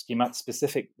relatives.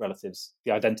 Specific relatives,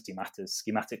 the identity matters.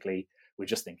 Schematically, we're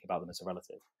just thinking about them as a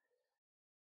relative.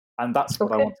 And that's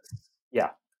what I want to...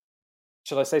 Yeah.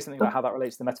 Should I say something about how that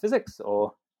relates to metaphysics,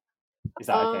 or is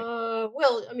that okay?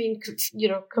 Well, I mean,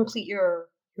 complete your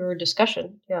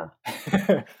discussion. Yeah.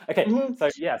 Okay. Mm-hmm.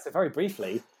 So very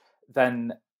briefly,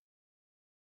 then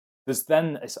there's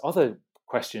this other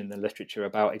question in the literature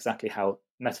about exactly how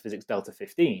metaphysics delta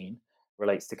 15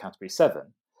 relates to category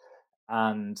 7.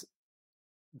 And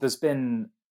there's been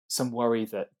some worry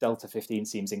that delta 15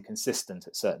 seems inconsistent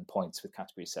at certain points with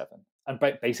category 7. And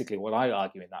basically what I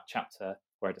argue in that chapter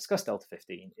where I discuss delta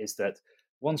 15 is that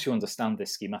once you understand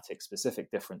this schematic specific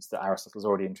difference that Aristotle's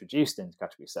already introduced into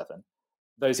category 7,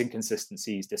 those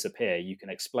inconsistencies disappear. You can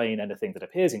explain anything that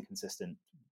appears inconsistent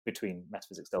between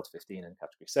metaphysics delta 15 and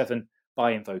category 7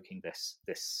 by invoking this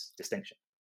distinction.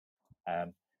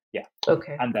 Yeah.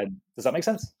 Okay. And then, does that make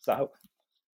sense? Does that help?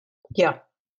 Yeah.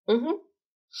 Mm-hmm.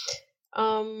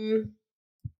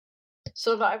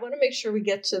 So I want to make sure we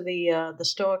get to the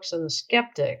Stoics and the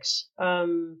Skeptics.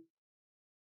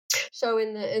 So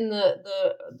in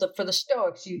the for the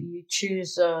Stoics, you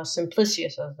choose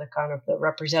Simplicius as the kind of the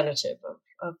representative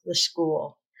of the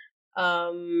school.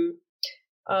 So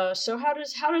how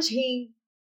does he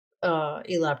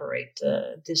elaborate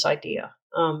this idea?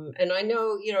 And I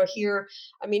know, here,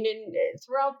 I mean,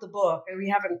 throughout the book, and we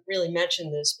haven't really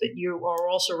mentioned this, but you are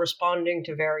also responding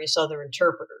to various other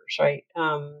interpreters, right?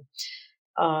 So,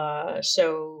 I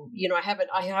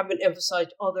haven't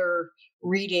emphasized other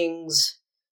readings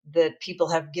that people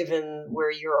have given where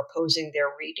you're opposing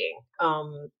their reading.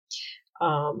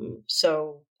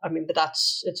 So, I mean, but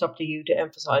it's up to you to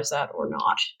emphasize that or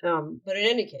not. But in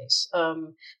any case,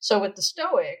 so with the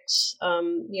Stoics,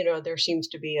 there seems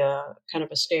to be a kind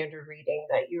of a standard reading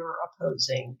that you're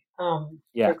opposing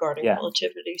regarding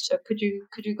relativity. So could you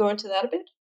go into that a bit?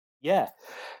 Yeah.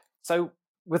 So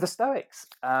with the Stoics,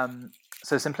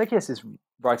 so Simplicius is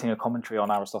writing a commentary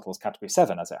on Aristotle's Category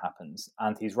 7, as it happens,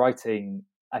 and he's writing,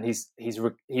 and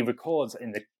he records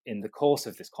in the course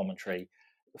of this commentary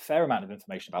a fair amount of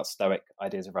information about Stoic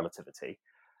ideas of relativity.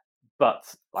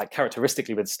 But like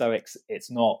characteristically with Stoics, it's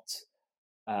not,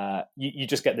 you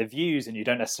just get the views and you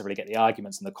don't necessarily get the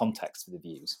arguments and the context for the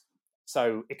views.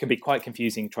 So it can be quite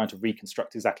confusing trying to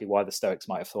reconstruct exactly why the Stoics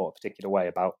might have thought a particular way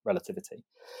about relativity.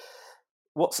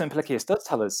 What Simplicius does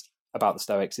tell us about the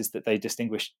Stoics is that they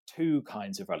distinguish two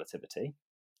kinds of relativity,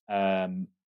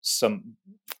 some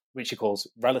which he calls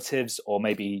relatives or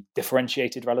maybe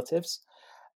differentiated relatives,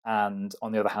 and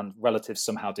on the other hand, relatives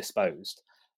somehow disposed.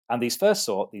 And these first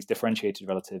sort, these differentiated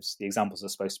relatives, the examples are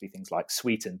supposed to be things like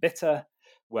sweet and bitter,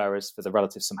 whereas for the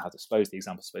relatives somehow disposed, the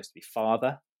example is supposed to be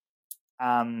father.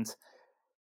 And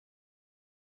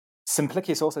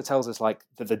Simplicius also tells us that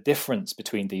the difference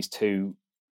between these two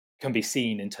can be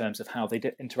seen in terms of how they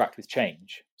interact with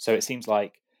change. So it seems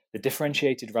like the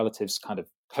differentiated relatives kind of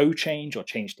co-change or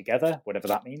change together, whatever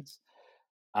that means.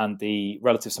 And the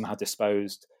relatives somehow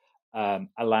disposed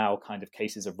allow kind of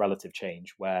cases of relative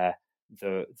change where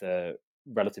the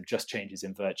relative just changes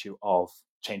in virtue of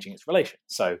changing its relation.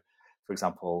 So, for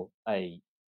example, a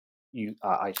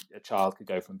child could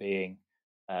go from being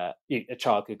a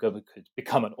child could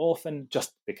become an orphan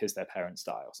just because their parents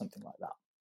die, or something like that.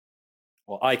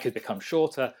 Or I could become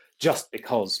shorter just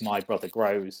because my brother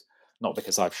grows, not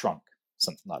because I've shrunk,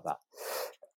 something like that.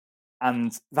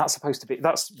 And that's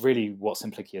really what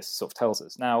Simplicius sort of tells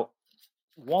us. Now,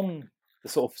 the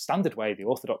sort of standard way, the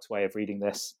orthodox way of reading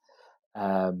this,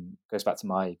 goes back to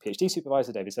my PhD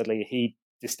supervisor, David Sedley. He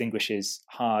distinguishes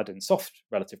hard and soft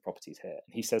relative properties here.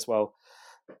 And he says, well,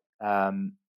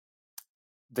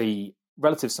 the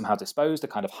relatives somehow disposed are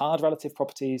kind of hard relative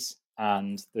properties,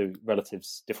 and the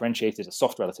relatives differentiated are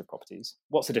soft relative properties.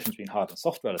 What's the difference between hard and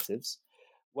soft relatives?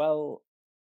 Well,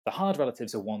 the hard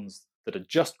relatives are ones that are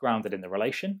just grounded in the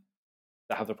relation,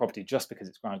 that have the property just because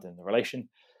it's grounded in the relation,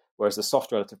 whereas the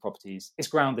soft relative properties is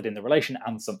grounded in the relation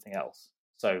and something else.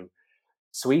 So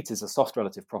sweet is a soft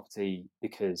relative property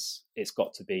because it's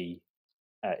got to be,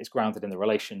 it's grounded in the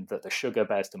relation that the sugar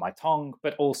bears to my tongue,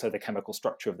 but also the chemical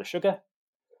structure of the sugar.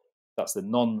 That's the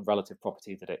non-relative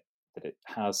property that it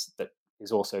has, that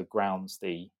is also grounds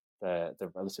the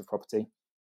relative property.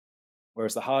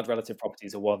 Whereas the hard relative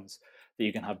properties are ones that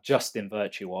you can have just in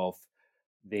virtue of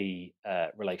the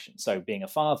relation. So being a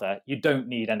father, you don't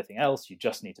need anything else. You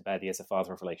just need to bear the as a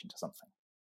father of relation to something.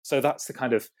 So that's the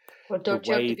kind of don't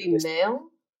you have to be male?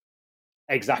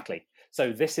 Exactly.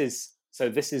 So this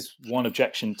is one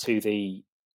objection to the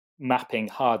mapping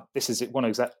hard. This is one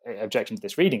objection to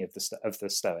this reading of the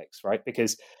Stoics, right?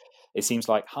 Because it seems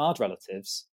like hard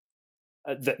relatives,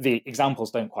 the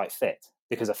examples don't quite fit,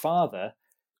 because a father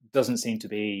doesn't seem to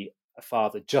be a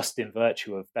father just in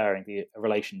virtue of bearing the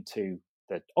relation to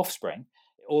the offspring.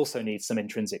 It also needs some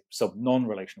intrinsic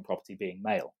non-relational property, being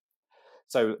male.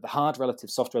 So the hard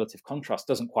relative, soft relative contrast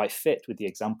doesn't quite fit with the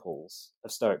examples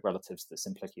of Stoic relatives that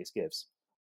Simplicius gives.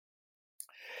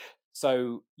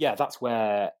 So yeah, that's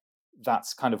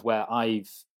kind of where I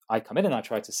come in, and I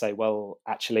try to say, well,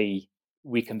 actually,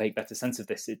 we can make better sense of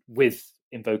this with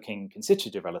invoking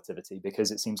constitutive relativity,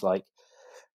 because it seems like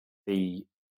the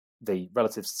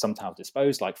relatives somehow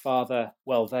disposed, like father,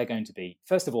 well, they're going to be,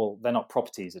 first of all, they're not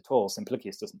properties at all.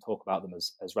 Simplicius doesn't talk about them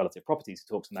as relative properties.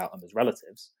 He talks about them as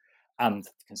relatives. And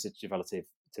constitutive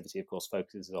relativity, of course,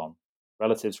 focuses on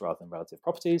relatives rather than relative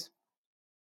properties.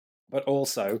 But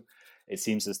also, it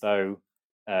seems as though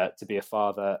to be a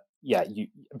father,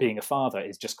 being a father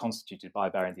is just constituted by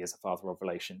bearing thee as a father of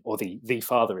relation, or the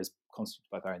father is constituted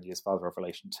by bearing thee as father of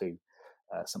relation to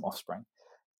some offspring.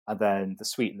 And then the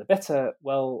sweet and the bitter,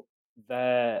 well,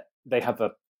 they're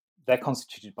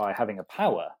constituted by having a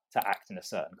power to act in a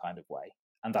certain kind of way.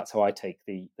 And that's how I take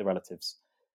the relatives,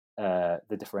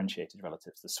 the differentiated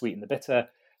relatives. The sweet and the bitter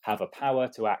have a power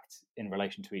to act in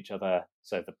relation to each other.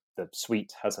 So the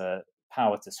sweet has a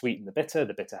power to sweeten the bitter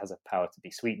has a power to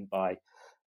be sweetened by,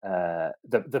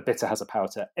 the bitter has a power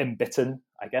to embitten,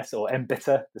 I guess, or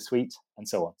embitter the sweet, and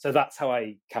so on. So that's how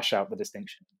I cash out the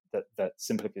distinction that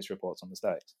Simplicius reports on the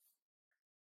Stoics.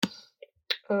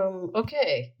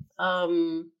 Okay.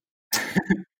 Is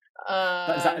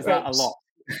that a lot?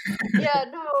 Yeah,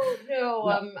 no.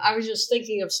 I was just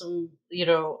thinking of some,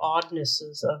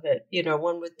 oddnesses of it.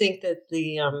 One would think that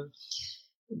the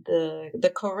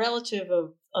correlative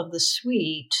of the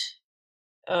sweet,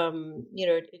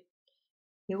 it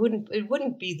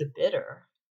wouldn't be the bitter.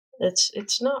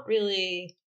 It's not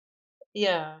really.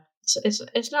 Yeah,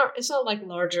 it's not like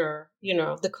larger.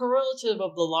 The correlative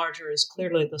of the larger is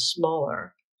clearly the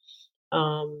smaller.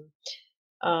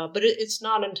 But it's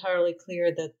not entirely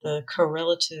clear that the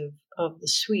correlative of the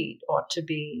sweet ought to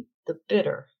be the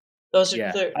bitter. Those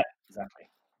are exactly.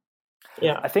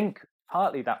 Yeah, I think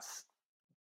partly that's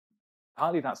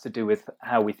to do with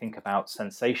how we think about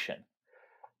sensation,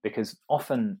 because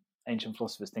often ancient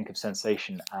philosophers think of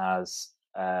sensation as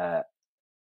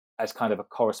kind of a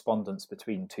correspondence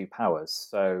between two powers.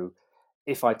 So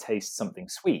if I taste something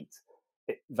sweet,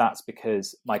 that's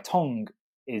because my tongue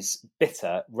is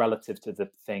bitter relative to the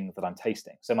thing that I'm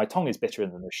tasting. So my tongue is bitterer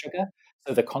than the sugar.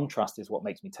 So the contrast is what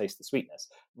makes me taste the sweetness.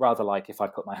 Rather, like if I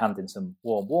put my hand in some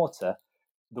warm water,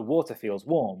 the water feels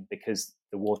warm because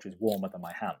the water is warmer than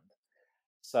my hand.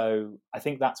 So I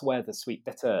think that's where the sweet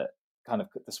and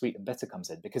bitter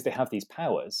comes in, because they have these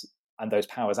powers, and those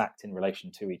powers act in relation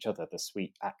to each other. The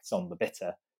sweet acts on the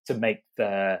bitter to make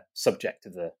the subject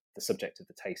of the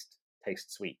taste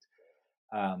sweet.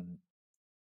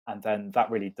 And then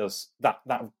that really does that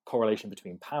correlation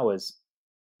between powers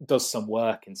does some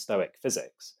work in Stoic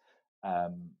physics.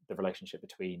 The relationship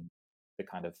between the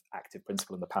kind of active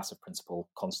principle and the passive principle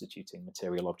constituting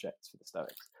material objects for the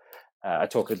Stoics. I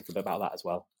talk a little bit about that as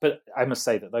well. But I must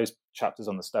say that those chapters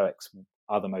on the Stoics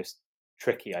are the most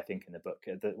tricky, I think, in the book.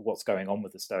 What's going on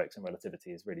with the Stoics and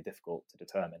relativity is really difficult to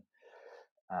determine.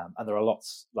 And there are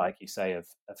lots, like you say, of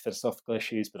philosophical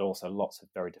issues, but also lots of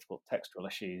very difficult textual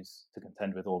issues to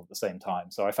contend with all at the same time.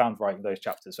 So I found writing those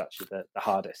chapters actually the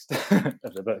hardest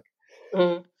of the book.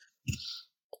 Mm.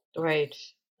 Right.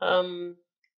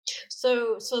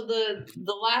 So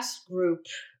the last group,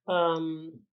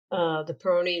 the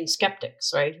Pyrrhonian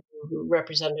skeptics, right, who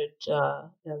represented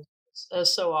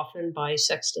as so often by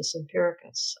Sextus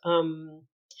Empiricus.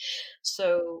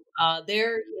 So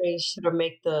there, you sort of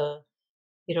make the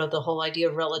whole idea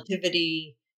of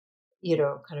relativity,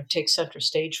 kind of takes center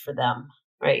stage for them,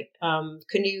 right?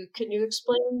 Can you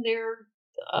explain their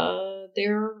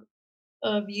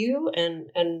view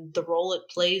and the role it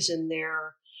plays in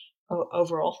their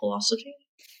overall philosophy?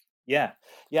 Yeah.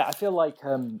 I feel like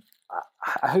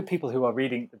I hope people who are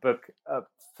reading the book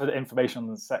for the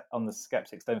information on the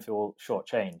skeptics don't feel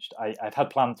shortchanged. I'd had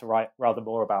planned to write rather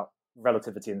more about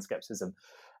relativity and skepticism.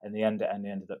 In the end, it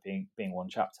ended up being one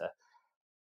chapter.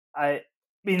 I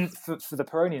mean, for the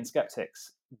Pyrrhonian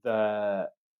skeptics, the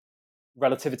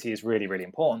relativity is really, really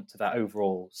important to that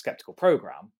overall skeptical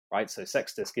program, right? So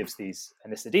Sextus gives these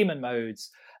Anisodeman modes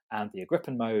and the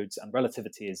Agrippin modes, and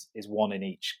relativity is one in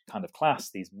each kind of class.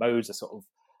 These modes are sort of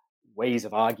ways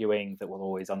of arguing that will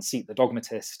always unseat the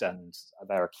dogmatist, and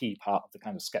they're a key part of the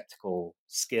kind of skeptical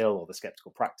skill or the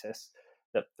skeptical practice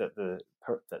that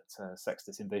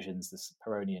Sextus envisions this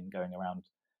Pyrrhonian going around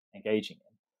engaging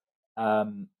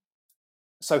in.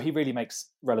 So he really makes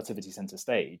relativity center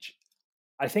stage.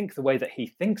 I think the way that he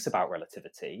thinks about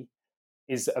relativity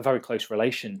is a very close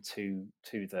relation to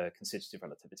the constitutive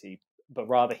relativity, but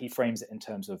rather he frames it in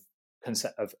terms of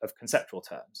conceptual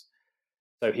terms.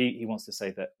 So he wants to say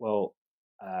that, well,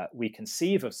 we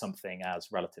conceive of something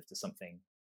as relative to something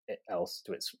else,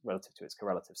 relative to its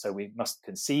correlative. So we must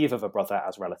conceive of a brother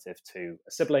as relative to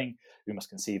a sibling. We must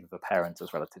conceive of a parent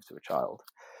as relative to a child.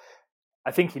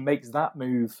 I think he makes that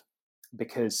move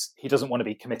because he doesn't want to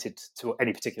be committed to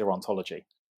any particular ontology,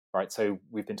 right? So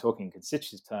we've been talking in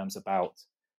constitutive terms about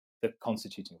the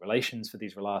constituting relations for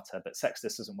these relata, but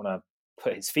Sextus doesn't want to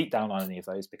put his feet down on any of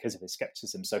those because of his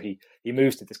skepticism. So he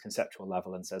moves to this conceptual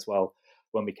level and says, well,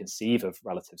 when we conceive of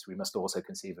relatives, we must also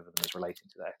conceive of them as relating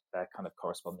to their kind of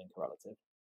corresponding correlative.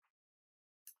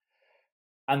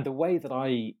 And the way that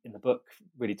I, in the book,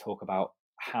 really talk about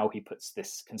how he puts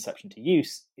this conception to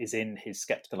use is in his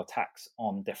skeptical attacks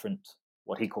on different,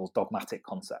 what he calls dogmatic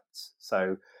concepts.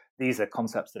 So these are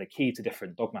concepts that are key to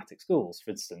different dogmatic schools.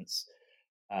 For instance,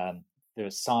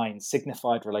 the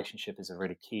sign-signified relationship is a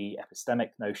really key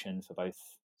epistemic notion for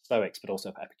both Stoics, but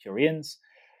also for Epicureans.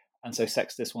 And so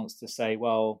Sextus wants to say,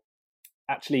 well,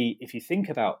 actually, if you think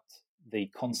about the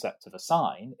concept of a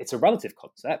sign, it's a relative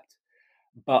concept,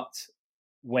 but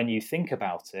when you think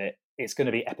about it, it's going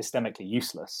to be epistemically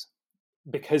useless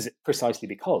precisely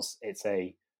because it's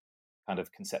a kind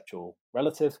of conceptual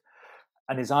relative.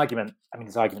 And his argument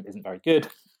isn't very good,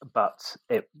 but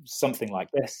it's something like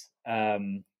this.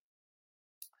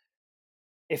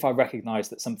 If I recognize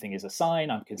that something is a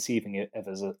sign, I'm conceiving of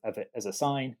it as a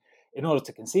sign. In order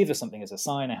to conceive of something as a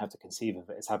sign, I have to conceive of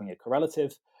it as having a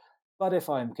correlative. But if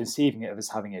I'm conceiving it as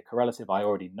having a correlative, I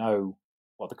already know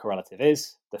what the correlative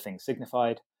is, the thing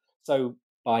signified. So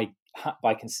by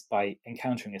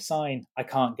encountering a sign, I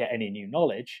can't get any new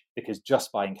knowledge, because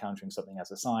just by encountering something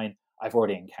as a sign, I've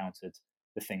already encountered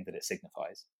the thing that it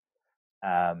signifies.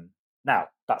 Now,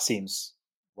 that seems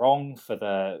wrong for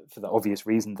the obvious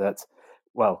reason that,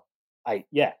 well,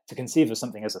 to conceive of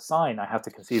something as a sign, I have to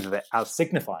conceive of it as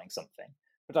signifying something,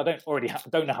 but I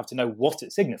don't have to know what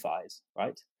it signifies,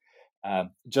 right?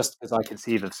 Just because I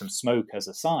conceive of some smoke as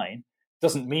a sign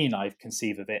doesn't mean I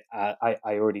conceive of it. I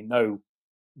already know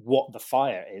what the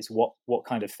fire is, what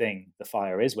kind of thing the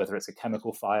fire is, whether it's a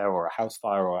chemical fire or a house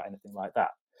fire or anything like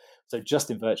that. So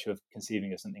just in virtue of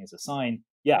conceiving of something as a sign,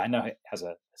 I know it has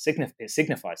it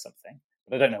signifies something,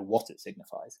 but I don't know what it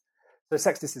signifies. So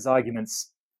Sextus's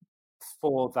arguments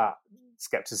for that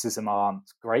skepticism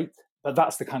aren't great, but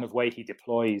that's the kind of way he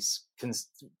deploys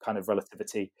kind of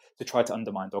relativity to try to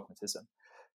undermine dogmatism.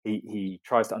 He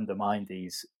tries to undermine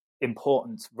these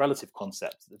important relative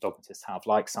concepts that the dogmatists have,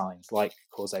 like signs, like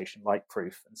causation, like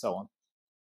proof, and so on,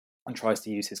 and tries to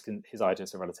use his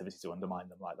ideas of relativity to undermine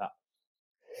them like that.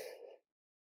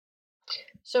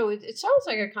 So it sounds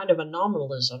like a kind of a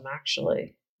nominalism,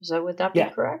 actually. Would that be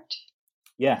correct?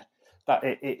 Yeah, that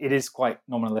it is quite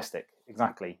nominalistic.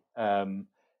 Exactly.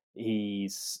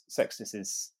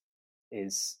 Sextus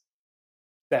is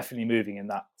definitely moving in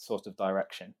that sort of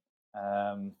direction,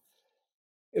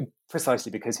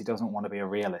 precisely because he doesn't want to be a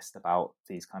realist about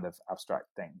these kind of abstract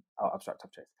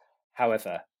objects.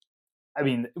 However, I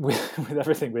mean, with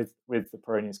everything with the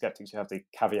Pyrrhonian skeptics, you have to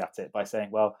caveat it by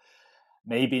saying, well,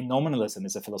 maybe nominalism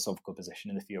is a philosophical position,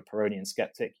 and if you're a Pyrrhonian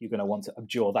skeptic, you're going to want to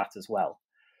abjure that as well.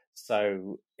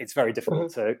 So it's very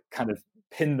difficult to kind of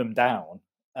pin them down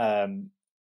pin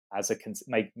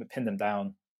them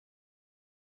down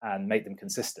and make them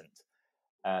consistent.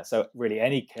 So really,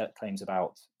 any claims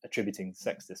about attributing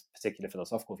Sextus particular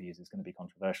philosophical views is going to be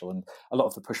controversial. And a lot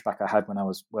of the pushback I had when I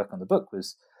was working on the book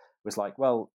was like,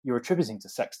 well, you're attributing to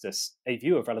Sextus a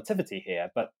view of relativity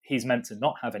here, but he's meant to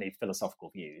not have any philosophical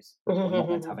views, or not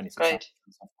meant to have any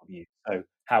philosophical views. So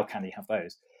how can he have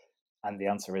those? And the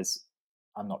answer is,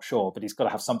 I'm not sure, but he's got to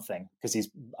have something, because he's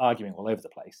arguing all over the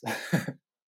place.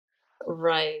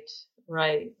 Right.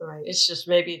 It's just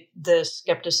maybe the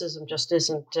skepticism just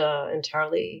isn't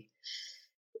entirely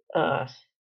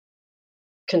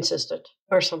consistent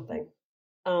or something.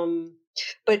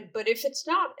 But if it's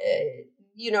not,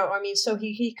 so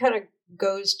he kind of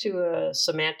goes to a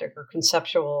semantic or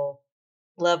conceptual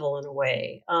level in a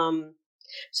way.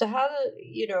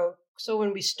 So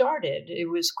when we started, it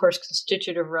was, of course,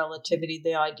 constitutive relativity.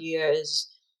 The idea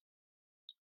is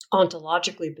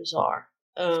ontologically bizarre.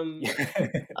 What's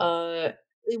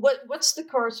the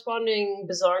corresponding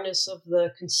bizarreness of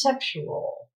the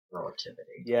conceptual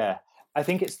relativity? Yeah, I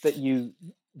think it's that you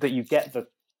get the,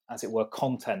 as it were,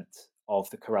 content of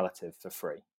the correlative for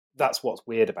free. That's what's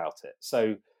weird about it.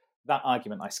 So that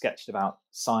argument I sketched about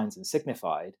signs and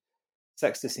signified,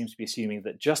 Sextus seems to be assuming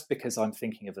that just because I'm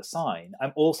thinking of the sign,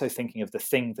 I'm also thinking of the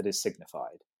thing that is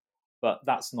signified. But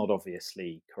that's not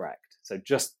obviously correct. So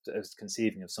just as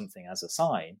conceiving of something as a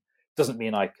sign doesn't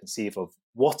mean I conceive of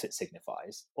what it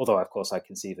signifies, although of course I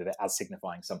conceive of it as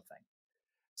signifying something.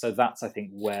 So that's, I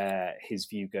think, where his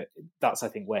view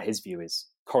is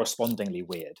correspondingly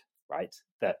weird, right?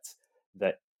 That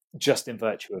just in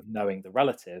virtue of knowing the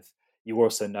relative, you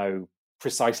also know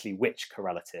precisely which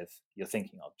correlative you're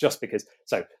thinking of. Just because,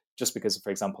 so just because, for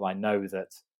example, I know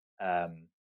that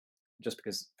just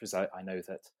because I know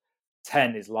that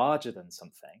 10 is larger than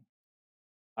something,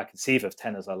 I conceive of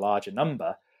 10 as a larger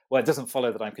number. Well, it doesn't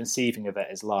follow that I'm conceiving of it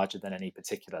as larger than any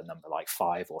particular number, like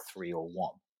 5 or 3 or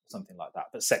 1, something like that.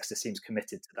 But Sextus seems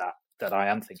committed to that I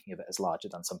am thinking of it as larger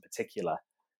than some particular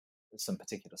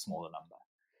smaller number.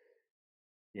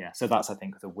 Yeah, so that's, I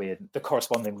think, the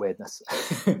corresponding weirdness.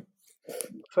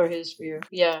 For his view.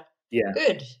 Yeah. Yeah.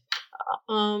 Good.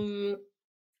 Well,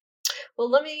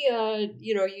 let me,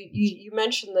 you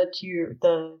mentioned that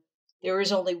there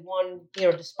is only one,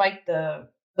 despite the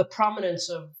prominence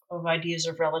of ideas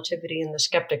of relativity in the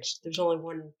Skeptics, there's only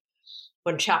one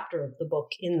chapter of the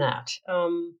book in that.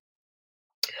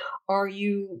 Are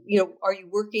you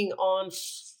working on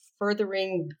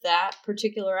furthering that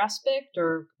particular aspect,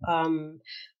 or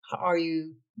are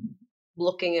you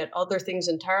looking at other things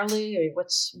entirely? I mean,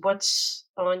 what's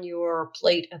on your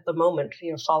plate at the moment,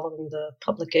 following the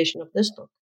publication of this book?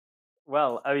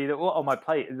 Well, I mean, what on my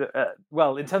plate?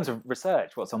 Well, in terms of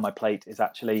research, what's on my plate is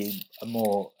actually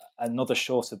another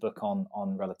shorter book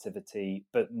on relativity,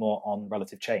 but more on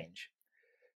relative change.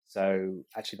 So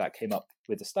actually, that came up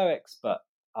with the Stoics, but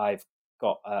I've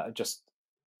got just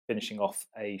finishing off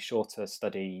a shorter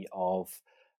study of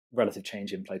relative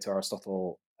change in Plato,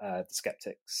 Aristotle, the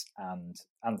Skeptics, and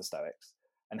the Stoics,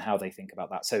 and how they think about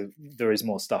that. So there is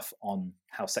more stuff on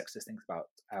how Sextus thinks about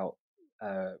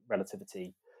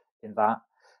relativity in that.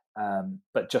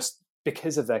 But just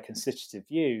because of their constitutive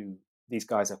view, these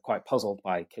guys are quite puzzled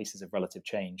by cases of relative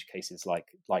change, cases like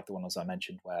the ones I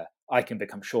mentioned, where I can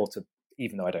become shorter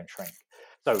even though I don't shrink.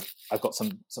 So I've got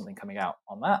something coming out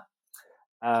on that.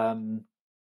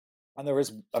 And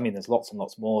there's lots and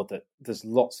lots more. There's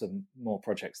lots of more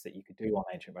projects that you could do on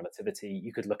ancient relativity.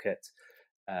 You could look at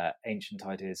ancient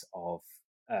ideas of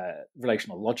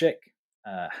relational logic,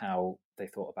 how they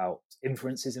thought about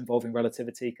inferences involving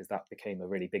relativity, because that became a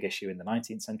really big issue in the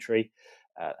 19th century,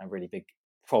 a really big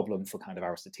problem for kind of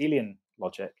Aristotelian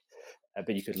logic.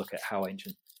 But you could look at how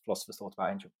ancient philosophers thought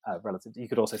about ancient relativity. You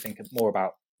could also think more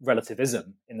about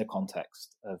relativism in the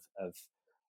context of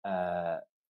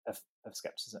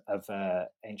skepticism, of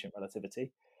ancient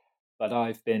relativity. But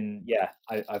I've been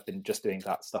just doing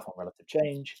that stuff on relative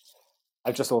change.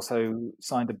 I've just also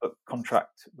signed a book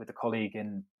contract with a colleague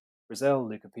in Brazil,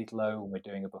 Luca Pitolo, and we're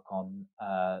doing a book on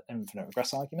infinite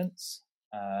regress arguments,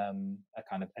 a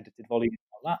kind of edited volume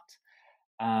on that.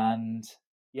 And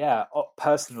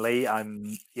personally,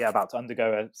 I'm about to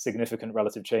undergo a significant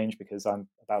relative change because I'm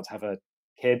about to have a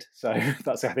kid. So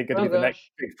that's, I think, going to be the next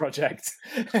big project.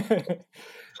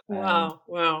 Wow.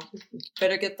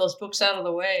 Better get those books out of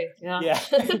the way. Yeah,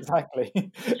 exactly.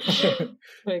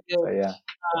 Very good.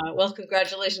 So, well,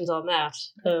 congratulations on that.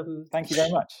 Thank you very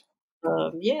much.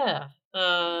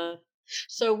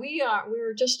 So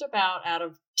we're just about out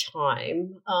of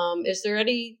time. Is there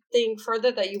anything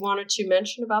further that you wanted to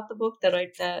mention about the book that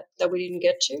we didn't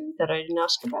get to, that I didn't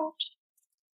ask about?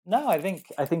 No, I think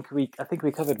we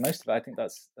covered most of it. I think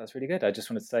that's really good. I just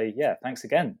wanted to say, thanks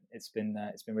again. It's been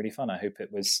really fun. I hope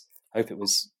it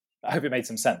made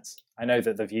some sense. I know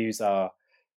that the views are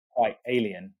quite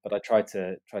alien, but I try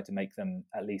to make them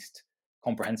at least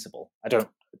comprehensible. I don't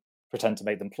pretend to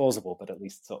make them plausible, but at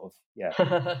least sort of,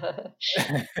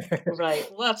 Right.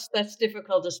 Well, that's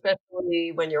difficult,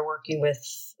 especially when you're working with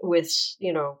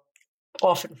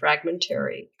often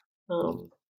fragmentary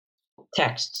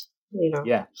texts.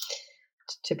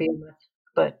 To be with.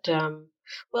 But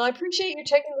well, I appreciate you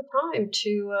taking the time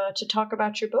to talk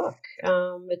about your book.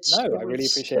 I really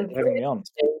appreciate having me on.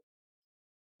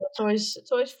 It's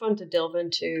always fun to delve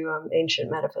into ancient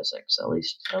metaphysics, at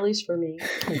least for me,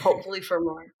 and hopefully for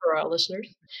our listeners.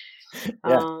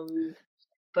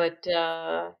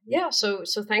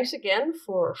 So thanks again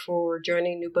for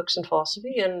joining New Books in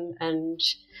Philosophy, and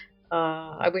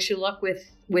I wish you luck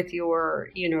with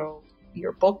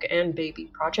your book and baby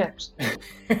projects.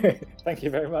 Thank you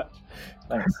very much.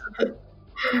 Thanks.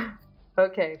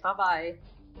 Okay, bye-bye.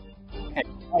 Okay,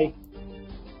 bye.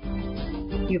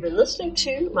 You've been listening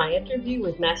to my interview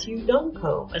with Matthew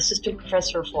Duncombe, Assistant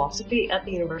Professor of Philosophy at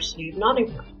the University of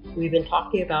Nottingham. We've been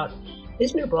talking about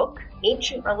his new book,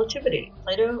 Ancient Relativity,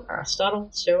 Plato, Aristotle,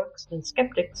 Stoics, and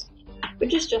Skeptics,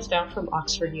 which is just out from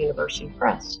Oxford University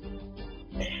Press.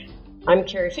 I'm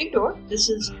Carrie Figdor. This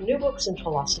is New Books in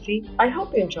Philosophy. I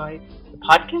hope you enjoyed the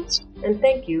podcast, and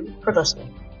thank you for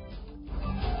listening.